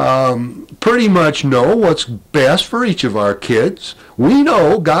pretty much know what's best for each of our kids. We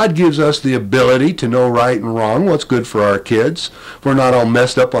know God gives us the ability to know right and wrong, what's good for our kids. We're not all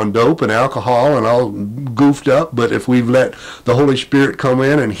messed up on dope and alcohol and all goofed up, but if we've let the Holy Spirit come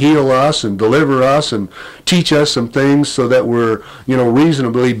in and heal us and deliver us and teach us some things so that we're,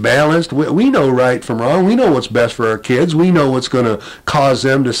 reasonably balanced, we know right from wrong. We know what's best for our kids. We know what's going to cause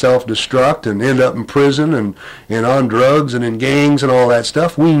them to self-destruct and end up in prison and on drugs and in gangs and all that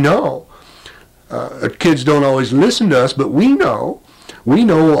stuff. We know. Kids don't always listen to us, but we know. We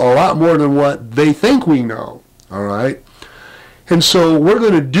know a lot more than what they think we know, all right? And so we're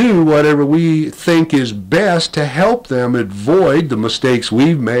going to do whatever we think is best to help them avoid the mistakes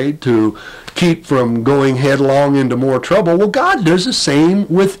we've made, to keep from going headlong into more trouble. Well, God does the same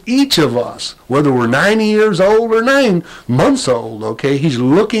with each of us, whether we're 90 years old or 9 months old, okay? He's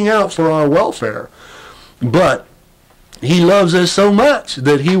looking out for our welfare. But He loves us so much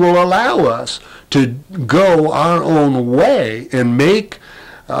that He will allow us to go our own way and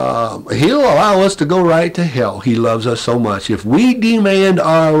He'll allow us to go right to hell. He loves us so much. If we demand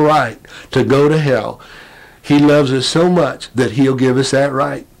our right to go to hell, He loves us so much that He'll give us that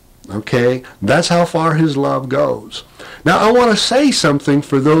right. Okay? That's how far His love goes. Now, I want to say something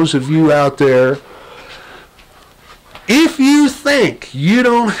for those of you out there. If you think you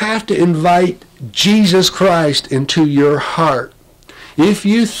don't have to invite Jesus Christ into your heart, if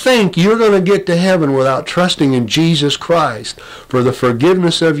you think you're going to get to heaven without trusting in Jesus Christ for the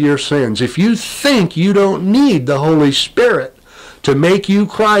forgiveness of your sins, if you think you don't need the Holy Spirit to make you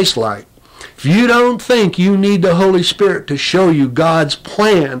Christ-like, if you don't think you need the Holy Spirit to show you God's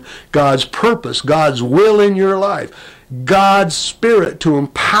plan, God's purpose, God's will in your life, God's Spirit to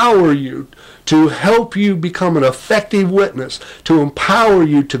empower you, to help you become an effective witness, to empower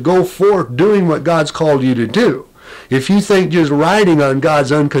you to go forth doing what God's called you to do, if you think just riding on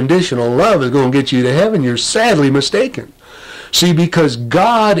God's unconditional love is going to get you to heaven, you're sadly mistaken. See, because He's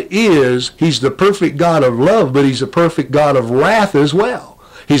the perfect God of love, but He's the perfect God of wrath as well.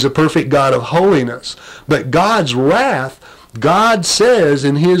 He's a perfect God of holiness. But God's wrath, God says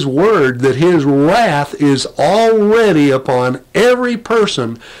in His Word that His wrath is already upon every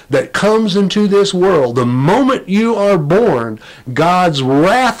person that comes into this world. The moment you are born, God's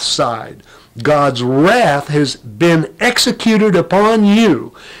wrath side, God's wrath has been executed upon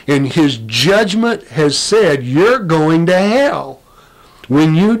you, and His judgment has said you're going to hell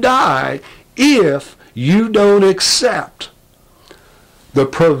when you die if you don't accept the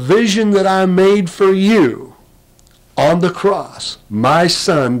provision that I made for you on the cross, my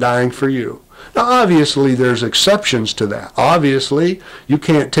Son dying for you. Now, obviously, there's exceptions to that. Obviously, you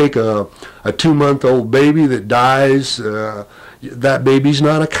can't take a 2-month-old baby that dies. That baby's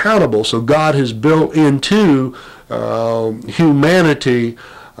not accountable. So God has built into humanity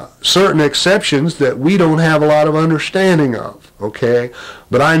certain exceptions that we don't have a lot of understanding of, okay?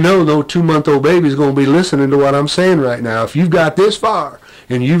 But I know no 2-month-old baby's going to be listening to what I'm saying right now. If you've got this far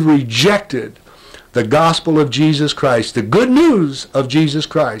and you've rejected the gospel of Jesus Christ, the good news of Jesus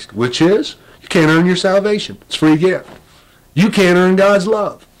Christ, which is you can't earn your salvation. It's a free gift. You can't earn God's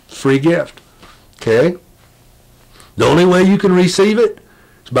love. It's a free gift, okay? The only way you can receive it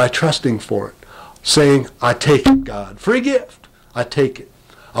is by trusting for it, saying, I take it, God. Free gift. I take it.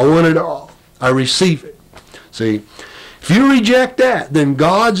 I want it all. I receive it. See, if you reject that, then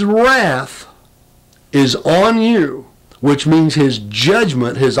God's wrath is on you, which means His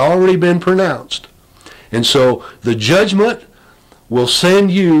judgment has already been pronounced. And so the judgment will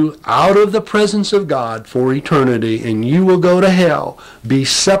send you out of the presence of God for eternity, and you will go to hell, be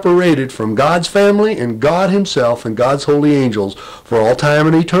separated from God's family and God Himself and God's holy angels for all time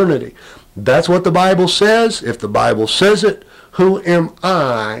and eternity. That's what the Bible says. If the Bible says it, who am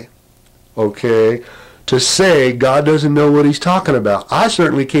I, okay, to say God doesn't know what He's talking about? I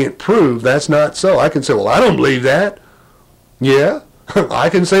certainly can't prove that's not so. I can say, well, I don't believe that. Yeah, I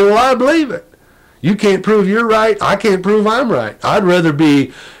can say, well, I believe it. You can't prove you're right. I can't prove I'm right. I'd rather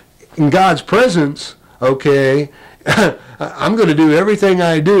be in God's presence, okay? I'm going to do everything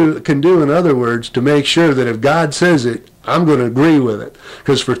I can do, in other words, to make sure that if God says it, I'm going to agree with it.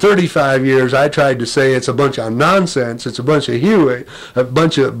 Because for 35 years, I tried to say it's a bunch of nonsense, it's a bunch of a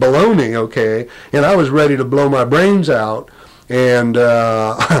bunch of baloney, okay? And I was ready to blow my brains out, and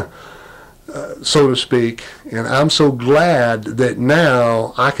so to speak. And I'm so glad that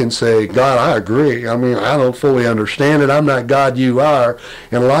now I can say, God, I agree. I mean, I don't fully understand it. I'm not God, you are.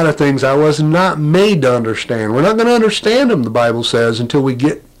 And a lot of things I was not made to understand. We're not going to understand them, the Bible says, until we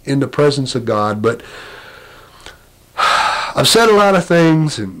get in the presence of God. But I've said a lot of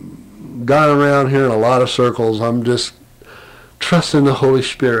things and gone around here in a lot of circles. I'm just trust in the Holy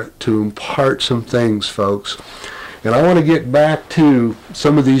Spirit to impart some things, folks. And I want to get back to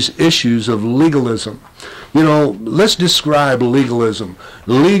some of these issues of legalism. You know, let's describe legalism.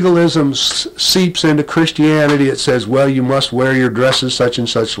 Legalism seeps into Christianity. It says, well, you must wear your dresses such and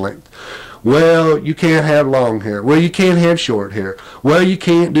such length. Well, you can't have long hair. Well, you can't have short hair. Well, you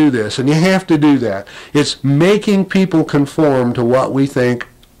can't do this, and you have to do that. It's making people conform to what we think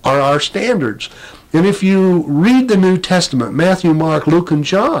are our standards. And if you read the New Testament, Matthew, Mark, Luke, and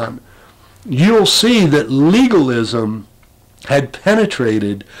John, you'll see that legalism had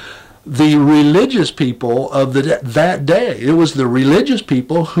penetrated the religious people of that day. It was the religious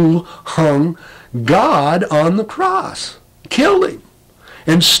people who hung God on the cross, killed him,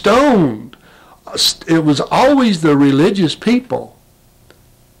 and stoned. It was always the religious people.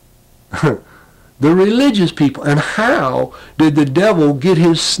 The religious people. And how did the devil get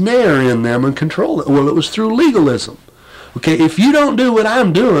his snare in them and control it? Well, it was through legalism. Okay, if you don't do what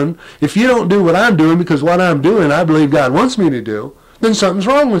I'm doing, because what I'm doing I believe God wants me to do, then something's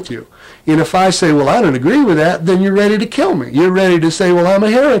wrong with you. And if I say, well, I don't agree with that, then you're ready to kill me. You're ready to say, well, I'm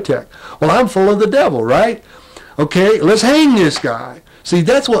a heretic. Well, I'm full of the devil, right? Okay, let's hang this guy. See,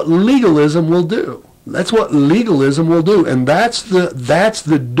 that's what legalism will do. That's what legalism will do. And that's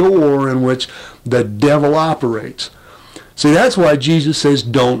the door in which the devil operates. See, that's why Jesus says,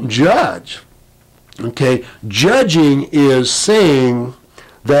 don't judge. Okay, judging is saying,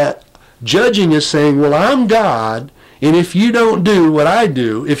 well, I'm God, and if you don't do what I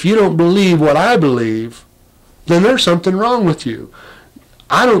do, if you don't believe what I believe, then there's something wrong with you.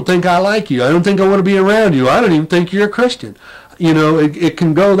 I don't think I like you. I don't think I want to be around you. I don't even think you're a Christian. You know, it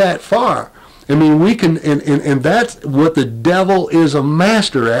can go that far. I mean, we can, and that's what the devil is a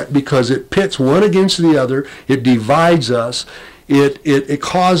master at, because it pits one against the other. It divides us. It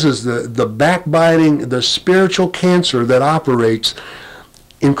causes the backbiting, the spiritual cancer that operates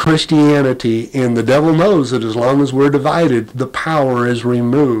in Christianity, and the devil knows that as long as we're divided, the power is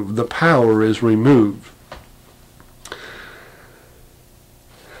removed. The power is removed.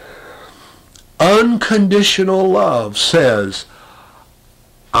 Unconditional love says,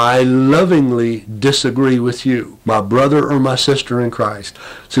 I lovingly disagree with you, my brother or my sister in Christ.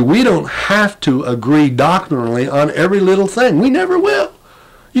 See, we don't have to agree doctrinally on every little thing. We never will.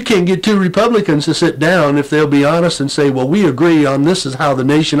 You can't get two Republicans to sit down if they'll be honest and say, well, we agree on this is how the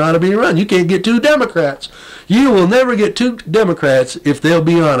nation ought to be run. You can't get two Democrats. You will never get two Democrats if they'll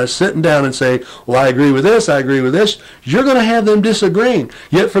be honest, sitting down and say, well, I agree with this, I agree with this. You're going to have them disagreeing.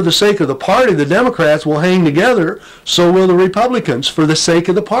 Yet for the sake of the party, the Democrats will hang together, so will the Republicans for the sake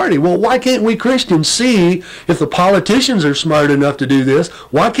of the party. Well, why can't we Christians see if the politicians are smart enough to do this?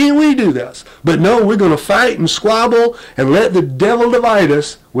 Why can't we do this? But no, we're going to fight and squabble and let the devil divide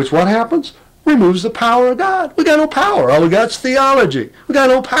us, which what happens? Removes the power of God. We got no power. All we got is theology. We got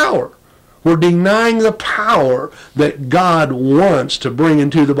no power. We're denying the power that God wants to bring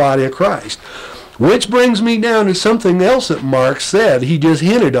into the body of Christ. Which brings me down to something else that Mark said. He just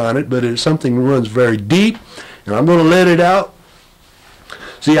hinted on it, but it's something that runs very deep, and I'm going to let it out.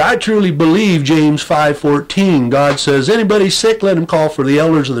 See, I truly believe James 5:14. God says, anybody sick, let him call for the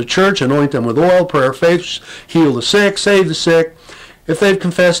elders of the church, anoint them with oil, prayer, faith, heal the sick, save the sick. If they've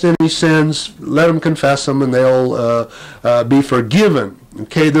confessed any sins, let them confess them, and they'll be forgiven.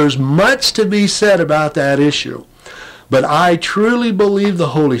 Okay, there's much to be said about that issue. But I truly believe the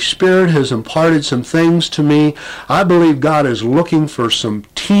Holy Spirit has imparted some things to me. I believe God is looking for some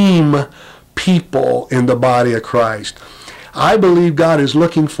team people in the body of Christ. I believe God is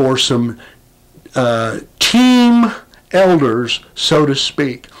looking for some team elders, so to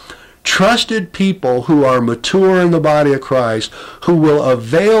speak. Trusted people who are mature in the body of Christ, who will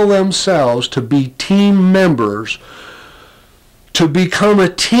avail themselves to be team members, to become a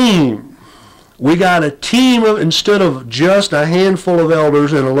team. We got a team of, instead of just a handful of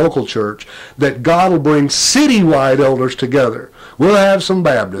elders in a local church, that God will bring citywide elders together. We'll have some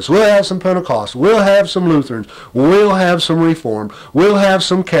Baptists, we'll have some Pentecostals, we'll have some Lutherans, we'll have some Reformed, we'll have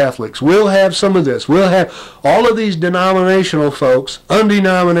some Catholics, we'll have some of this, we'll have all of these denominational folks,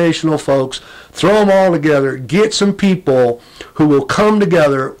 undenominational folks, throw them all together, get some people who will come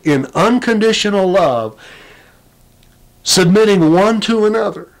together in unconditional love, submitting one to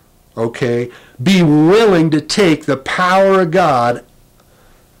another, okay? Be willing to take the power of God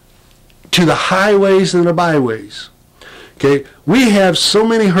to the highways and the byways. Okay, we have so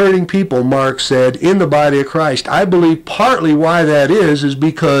many hurting people, Mark said, in the body of Christ. I believe partly why that is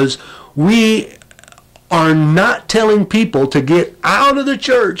because we are not telling people to get out of the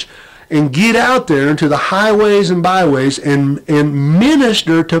church and get out there into the highways and byways and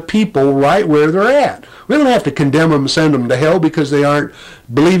minister to people right where they're at. We don't have to condemn them and send them to hell because they aren't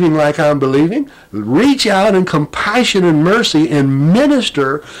believing like I'm believing. Reach out in compassion and mercy and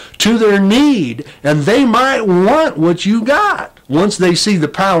minister to their need, and they might want what you got once they see the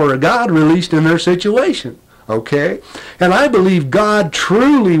power of God released in their situation. Okay? And I believe God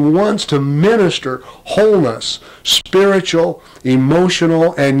truly wants to minister wholeness, spiritual,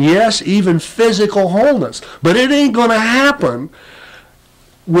 emotional, and yes, even physical wholeness. But it ain't going to happen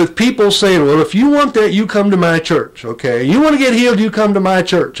with people saying, well, if you want that, you come to my church, okay? You want to get healed, you come to my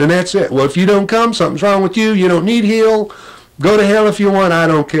church, and that's it. Well, if you don't come, something's wrong with you, you don't need healed, go to hell if you want, I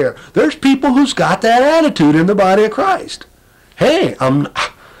don't care. There's people who's got that attitude in the body of Christ. Hey, I'm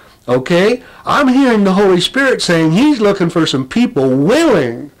hearing the Holy Spirit saying he's looking for some people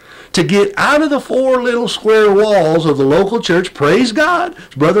willing to get out of the four little square walls of the local church. Praise God.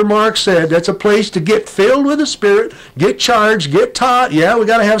 As Brother Mark said, that's a place to get filled with the Spirit, get charged, get taught. Yeah, we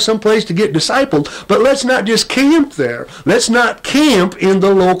got to have some place to get discipled, but let's not just camp there. Let's not camp in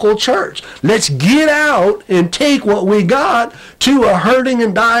the local church. Let's get out and take what we got to a hurting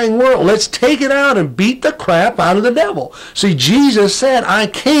and dying world. Let's take it out and beat the crap out of the devil. See, Jesus said, I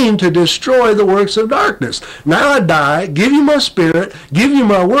came to destroy the works of darkness. Now I die, give you my Spirit, give you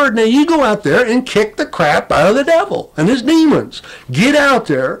my word. Now you go out there and kick the crap out of the devil and his demons. Get out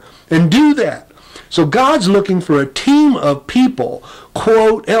there and do that. So God's looking for a team of people,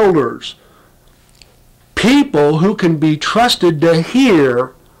 quote, elders, people who can be trusted to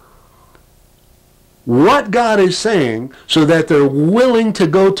hear what God is saying so that they're willing to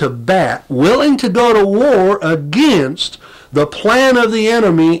go to bat, willing to go to war against the plan of the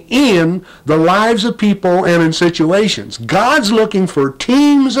enemy in the lives of people and in situations. God's looking for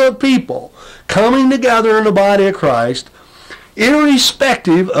teams of people coming together in the body of Christ,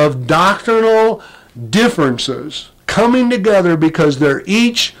 irrespective of doctrinal differences, coming together because they're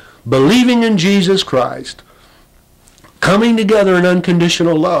each believing in Jesus Christ, coming together in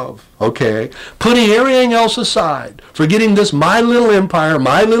unconditional love, okay? Putting everything else aside, forgetting this my little empire,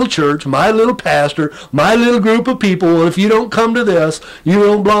 my little church, my little pastor, my little group of people. Well, if you don't come to this, you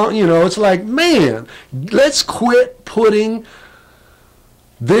don't belong. You know, it's like, man, let's quit putting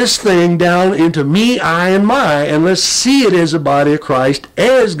this thing down into me, I, and my, and let's see it as a body of Christ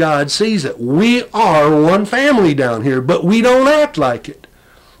as God sees it. We are one family down here, but we don't act like it.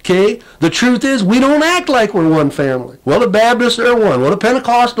 Okay? The truth is, we don't act like we're one family. Well, the Baptists are one. Well, the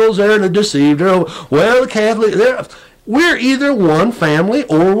Pentecostals, they're the deceived. Well, the Catholics, we're either one family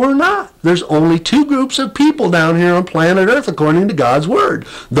or we're not. There's only two groups of people down here on planet Earth according to God's Word.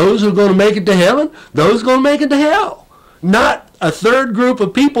 Those who are going to make it to heaven, those who are going to make it to hell. Not a third group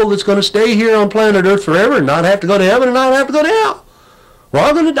of people that's going to stay here on planet Earth forever and not have to go to heaven and not have to go to hell. We're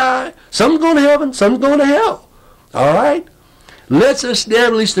all going to die. Some's going to heaven, some's going to hell. All right? Let's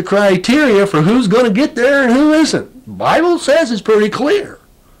establish the criteria for who's going to get there and who isn't. The Bible says it's pretty clear.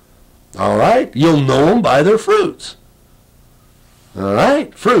 All right? You'll know them by their fruits. All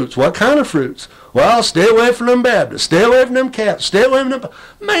right? Fruits. What kind of fruits? Well, stay away from them Baptists. Stay away from them Catholics. Stay away from them.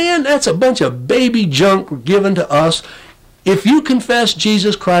 Man, that's a bunch of baby junk given to us. If you confess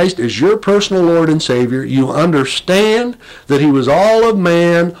Jesus Christ as your personal Lord and Savior, you understand that He was all of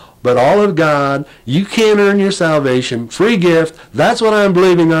man, but all of God. You can't earn your salvation. Free gift. That's what I'm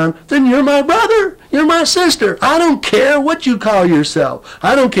believing on. Then you're my brother. You're my sister. I don't care what you call yourself.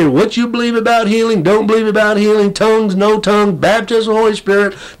 I don't care what you believe about healing, don't believe about healing, tongues, no tongue, baptism, Holy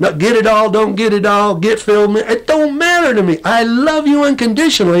Spirit, not get it all, don't get it all, get filled. It don't matter to me. I love you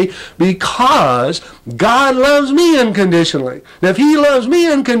unconditionally because God loves me unconditionally. Now, if He loves me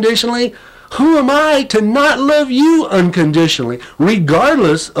unconditionally, who am I to not love you unconditionally,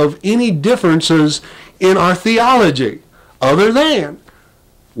 regardless of any differences in our theology, other than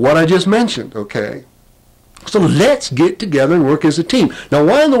what I just mentioned, okay? So let's get together and work as a team. Now,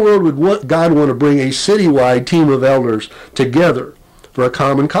 why in the world would God want to bring a citywide team of elders together for a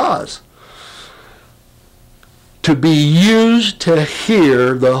common cause? To be used to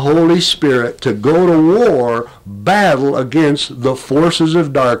hear the Holy Spirit, to go to war, battle against the forces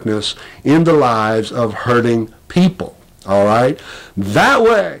of darkness in the lives of hurting people. All right? That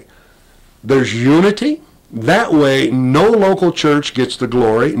way, there's unity. That way, no local church gets the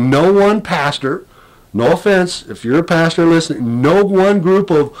glory. No one pastor. No offense, if you're a pastor listening, no one group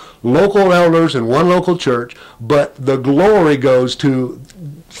of local elders in one local church, but the glory goes to,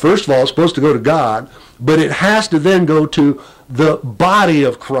 first of all, it's supposed to go to God, but it has to then go to the body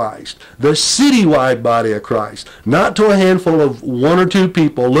of Christ, the citywide body of Christ, not to a handful of one or two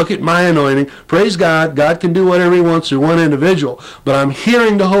people. Look at my anointing. Praise God. God can do whatever he wants through one individual. But I'm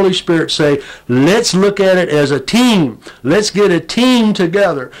hearing the Holy Spirit say, let's look at it as a team. Let's get a team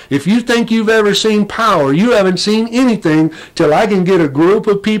together. If you think you've ever seen power, you haven't seen anything till I can get a group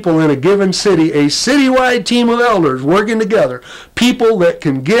of people in a given city, a citywide team of elders working together, people that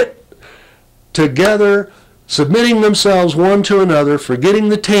can get together, submitting themselves one to another, forgetting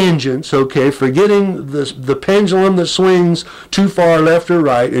the tangents, okay, forgetting the pendulum that swings too far left or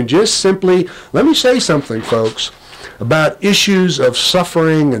right, and just simply, let me say something, folks, about issues of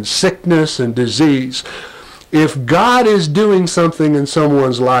suffering and sickness and disease. If God is doing something in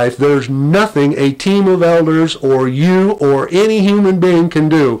someone's life, there's nothing a team of elders or you or any human being can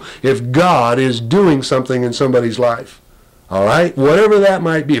do if God is doing something in somebody's life. All right? Whatever that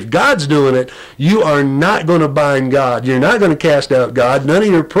might be. If God's doing it, you are not going to bind God. You're not going to cast out God. None of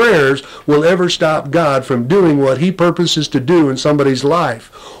your prayers will ever stop God from doing what he purposes to do in somebody's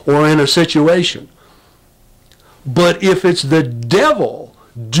life or in a situation. But if it's the devil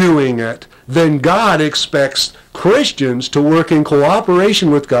doing it, then God expects Christians to work in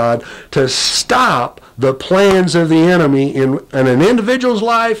cooperation with God to stop the plans of the enemy in an individual's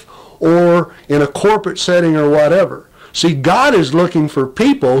life or in a corporate setting or whatever. See, God is looking for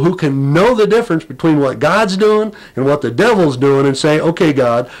people who can know the difference between what God's doing and what the devil's doing and say, okay,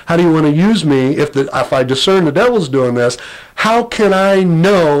 God, how do you want to use me if I discern the devil's doing this? How can I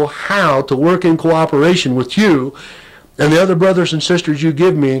know how to work in cooperation with you and the other brothers and sisters you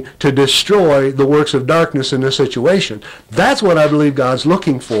give me to destroy the works of darkness in this situation? That's what I believe God's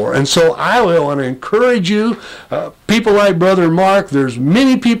looking for. And so I want to encourage you, people like Brother Mark, there's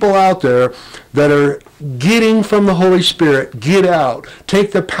many people out there that are getting from the Holy Spirit. Get out.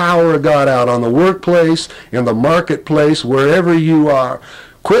 Take the power of God out on the workplace, in the marketplace, wherever you are.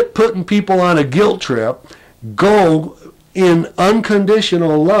 Quit putting people on a guilt trip. Go in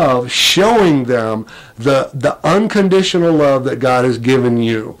unconditional love, showing them the unconditional love that God has given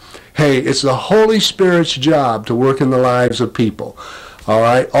you. Hey, it's the Holy Spirit's job to work in the lives of people. All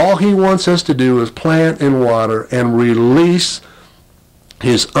right? All he wants us to do is plant and water and release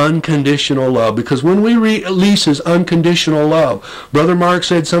his unconditional love. Because when we release his unconditional love, Brother Mark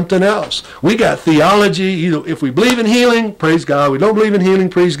said something else. We got theology. If we believe in healing, praise God. We don't believe in healing,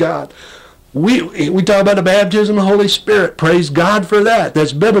 praise God. We talk about the baptism of the Holy Spirit. Praise God for that.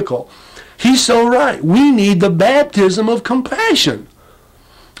 That's biblical. He's so right. We need the baptism of compassion.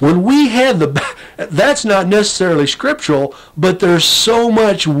 When we have that's not necessarily scriptural, but there's so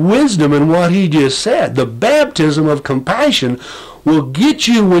much wisdom in what he just said. The baptism of compassion will get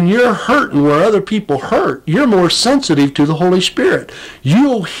you when you're hurting where other people hurt. You're more sensitive to the Holy Spirit.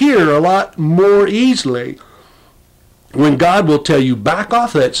 You'll hear a lot more easily when God will tell you, back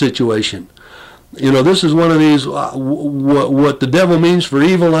off that situation. This is one of these, what the devil means for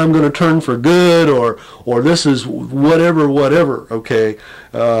evil, I'm going to turn for good, or this is whatever, okay?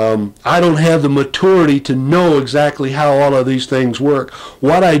 I don't have the maturity to know exactly how all of these things work.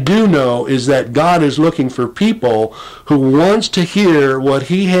 What I do know is that God is looking for people who wants to hear what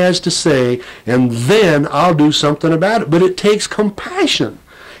he has to say, and then I'll do something about it. But it takes compassion.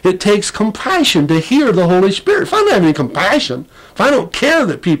 It takes compassion to hear the Holy Spirit. If I don't have any compassion, if I don't care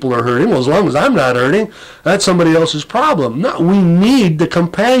that people are hurting, well, as long as I'm not hurting, that's somebody else's problem. No, we need the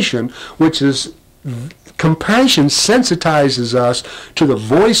compassion, which is, compassion sensitizes us to the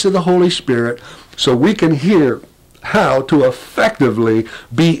voice of the Holy Spirit so we can hear how to effectively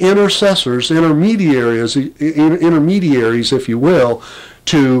be intercessors, intermediaries, if you will,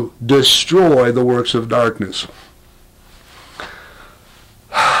 to destroy the works of darkness.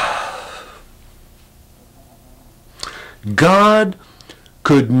 God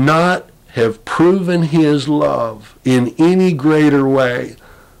could not have proven his love in any greater way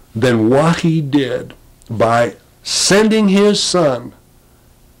than what he did by sending his Son,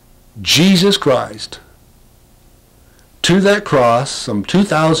 Jesus Christ, to that cross some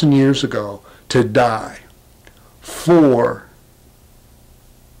 2,000 years ago to die for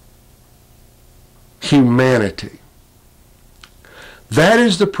humanity. That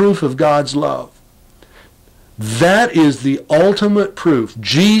is the proof of God's love. That is the ultimate proof.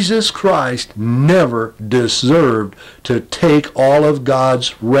 Jesus Christ never deserved to take all of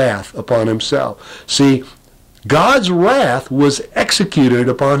God's wrath upon himself. See, God's wrath was executed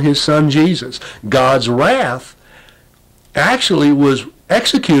upon his Son Jesus. God's wrath actually was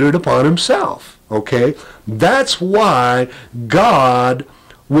executed upon himself. Okay? That's why God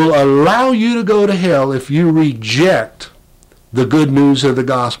will allow you to go to hell if you reject the good news of the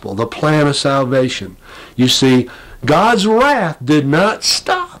gospel, the plan of salvation. You see, God's wrath did not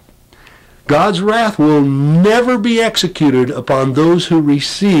stop. God's wrath will never be executed upon those who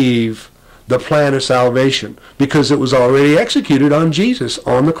receive the plan of salvation, because it was already executed on Jesus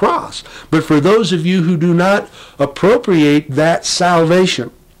on the cross. But for those of you who do not appropriate that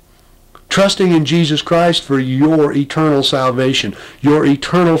salvation, trusting in Jesus Christ for your eternal salvation, your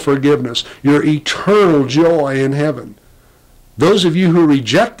eternal forgiveness, your eternal joy in heaven, those of you who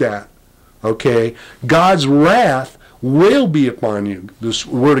reject that, okay, God's wrath will be upon you. The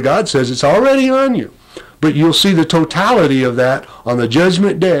Word of God says it's already on you. But you'll see the totality of that on the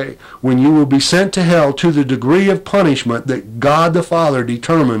judgment day, when you will be sent to hell to the degree of punishment that God the Father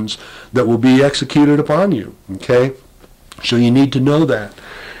determines that will be executed upon you. Okay? So you need to know that.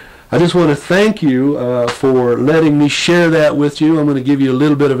 I just want to thank you for letting me share that with you. I'm going to give you a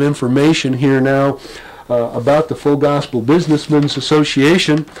little bit of information here now about the Full Gospel Businessmen's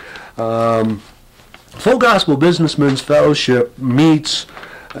Association. Full Gospel Businessmen's Fellowship meets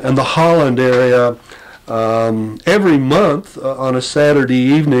in the Holland area every month on a Saturday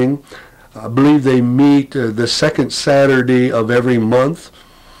evening. I believe they meet the second Saturday of every month.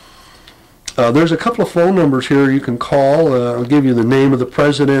 There's a couple of phone numbers here you can call. I'll give you the name of the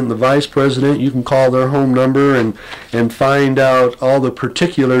president and the vice president. You can call their home number and find out all the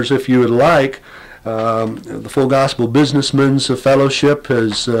particulars if you would like. The Full Gospel Businessmen's Fellowship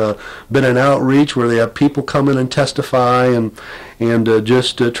has been an outreach where they have people come in and testify and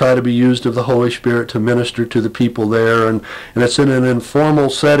just try to be used of the Holy Spirit to minister to the people there. And it's in an informal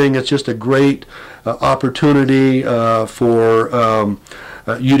setting. It's just a great opportunity for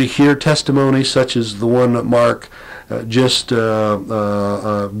you to hear testimonies such as the one that Mark just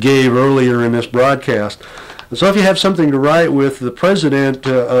gave earlier in this broadcast. So if you have something to write with, the president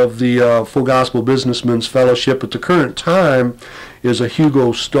of the Full Gospel Businessmen's Fellowship at the current time is a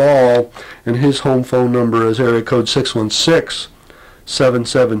Hugo Stahl, and his home phone number is area code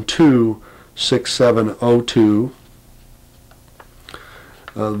 616-772-6702.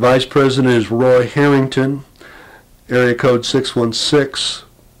 The vice president is Roy Harrington, area code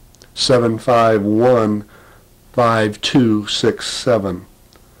 616-751-5267.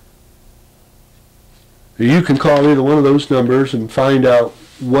 You can call either one of those numbers and find out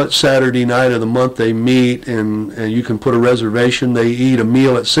what Saturday night of the month they meet, and you can put a reservation. They eat a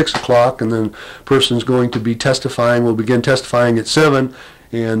meal at 6 o'clock, and then the person's going to be testifying will begin testifying at 7,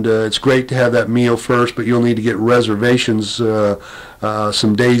 and it's great to have that meal first, but you'll need to get reservations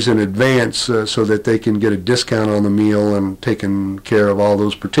some days in advance so that they can get a discount on the meal and taking care of all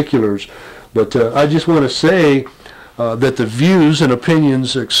those particulars. But I just want to say that the views and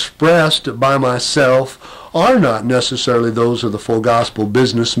opinions expressed by myself are not necessarily those of the Full Gospel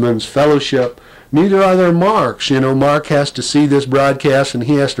Businessmen's Fellowship. Neither are their Mark's. You know, Mark has to see this broadcast and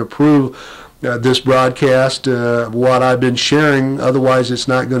he has to approve this broadcast, what I've been sharing. Otherwise, it's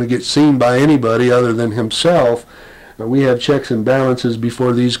not going to get seen by anybody other than himself. We have checks and balances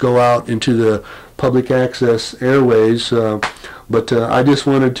before these go out into the public access airways. But I just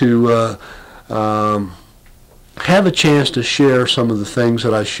wanted to have a chance to share some of the things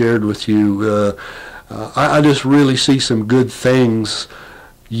that I shared with you. I just really see some good things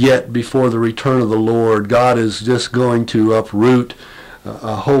yet before the return of the Lord. God is just going to uproot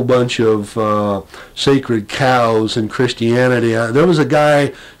a whole bunch of sacred cows in Christianity. There was a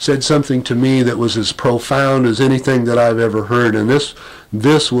guy said something to me that was as profound as anything that I've ever heard, and this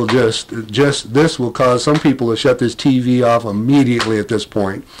will this will cause some people to shut this TV off immediately at this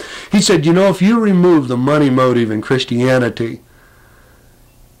point. He said, you know, if you remove the money motive in Christianity,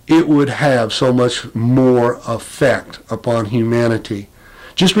 it would have so much more effect upon humanity.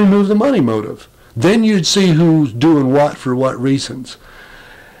 Just remove the money motive. Then you'd see who's doing what for what reasons.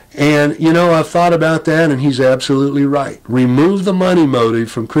 And, you know, I've thought about that, and he's absolutely right. Remove the money motive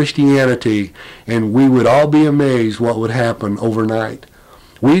from Christianity, and we would all be amazed what would happen overnight.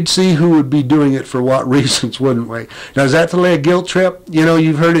 We'd see who would be doing it for what reasons, wouldn't we? Now, is that to lay a guilt trip? You know,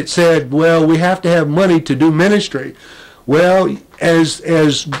 you've heard it said, well, we have to have money to do ministry. Well, as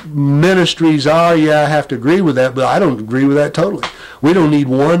ministries are, yeah, I have to agree with that, but I don't agree with that totally. We don't need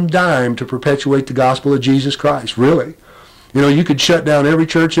one dime to perpetuate the gospel of Jesus Christ, really. You know, you could shut down every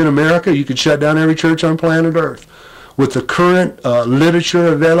church in America. You could shut down every church on planet Earth. With the current literature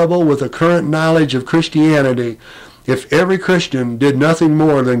available, with the current knowledge of Christianity, if every Christian did nothing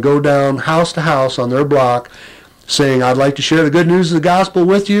more than go down house to house on their block saying, I'd like to share the good news of the gospel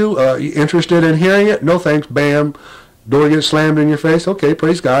with you, interested in hearing it? No thanks, bam. Door gets slammed in your face. Okay,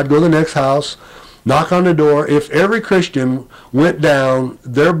 praise God. Go to the next house. Knock on the door. If every Christian went down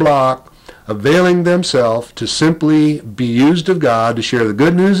their block availing themselves to simply be used of God, to share the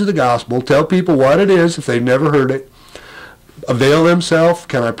good news of the gospel, tell people what it is if they've never heard it, avail themselves?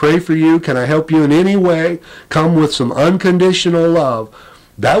 Can I pray for you? Can I help you in any way? Come with some unconditional love.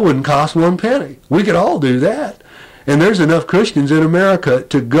 That wouldn't cost one penny. We could all do that. And there's enough Christians in America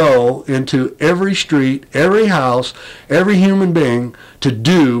to go into every street, every house, every human being to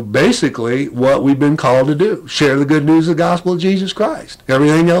do basically what we've been called to do. Share the good news of the gospel of Jesus Christ.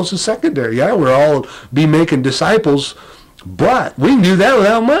 Everything else is secondary. Yeah, we're all be making disciples, but we can do that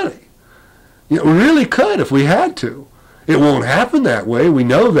without money. We really could if we had to. It won't happen that way. We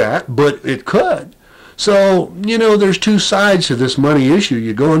know that, but it could. So, there's two sides to this money issue.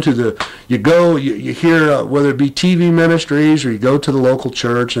 You hear, whether it be TV ministries or you go to the local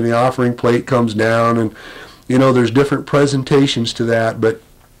church and the offering plate comes down and, there's different presentations to that, but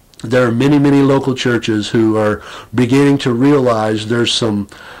there are many, many local churches who are beginning to realize there's some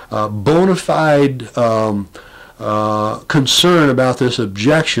bona fide concern about this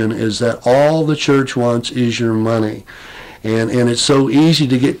objection is that all the church wants is your money. And it's so easy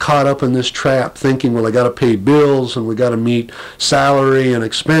to get caught up in this trap thinking, well, I got to pay bills and we got to meet salary and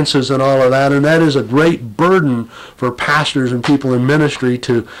expenses and all of that. And that is a great burden for pastors and people in ministry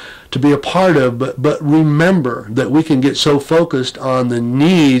to be a part of. But remember that we can get so focused on the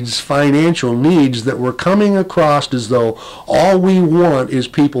needs, financial needs, that we're coming across as though all we want is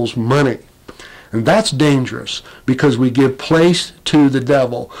people's money. And that's dangerous because we give place to the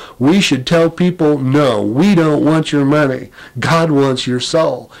devil. We should tell people, no, we don't want your money. God wants your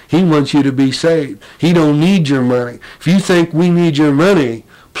soul. He wants you to be saved. He don't need your money. If you think we need your money,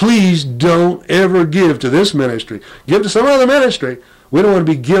 please don't ever give to this ministry. Give to some other ministry. We don't want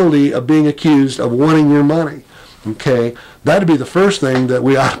to be guilty of being accused of wanting your money. Okay? That'd be the first thing that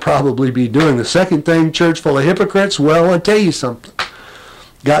we ought to probably be doing. The second thing, church full of hypocrites, well, I'll tell you something.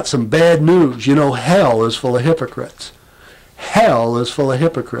 Got some bad news. Hell is full of hypocrites. Hell is full of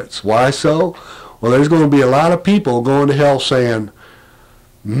hypocrites. Why so? Well, there's going to be a lot of people going to hell saying,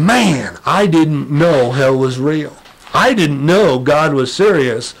 man, I didn't know hell was real. I didn't know God was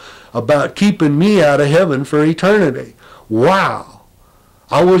serious about keeping me out of heaven for eternity. Wow.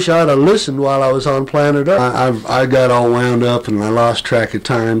 I wish I'd have listened while I was on planet Earth. I got all wound up and I lost track of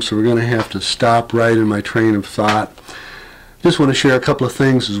time, so we're going to have to stop right in my train of thought. Just want to share a couple of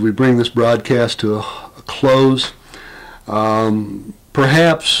things as we bring this broadcast to a close.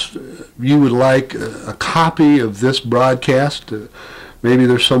 Perhaps you would like a copy of this broadcast. Maybe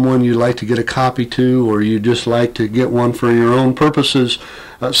there's someone you'd like to get a copy to, or you'd just like to get one for your own purposes.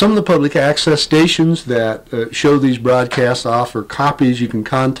 Some of the public access stations that show these broadcasts offer copies. You can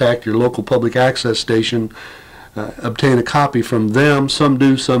contact your local public access station, obtain a copy from them. Some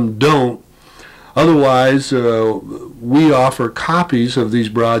do, some don't. Otherwise, we offer copies of these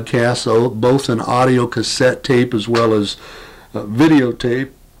broadcasts, both in audio cassette tape as well as videotape.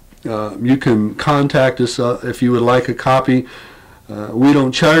 You can contact us if you would like a copy. We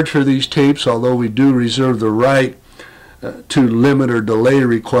don't charge for these tapes, although we do reserve the right to limit or delay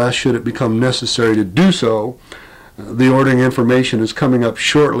requests should it become necessary to do so. The ordering information is coming up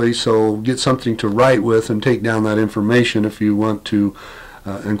shortly, so get something to write with and take down that information if you want to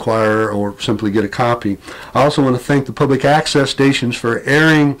inquire or simply get a copy. I also want to thank the public access stations for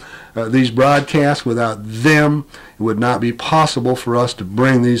airing these broadcasts. Without them, it would not be possible for us to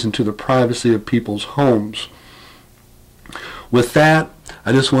bring these into the privacy of people's homes. With that,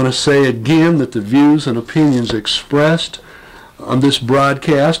 I just want to say again that the views and opinions expressed on this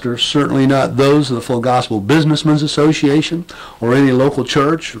broadcast are certainly not those of the Full Gospel Businessmen's Association or any local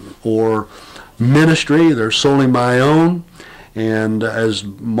church or ministry. They're solely my own. And as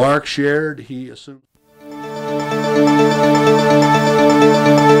Mark shared, he assumed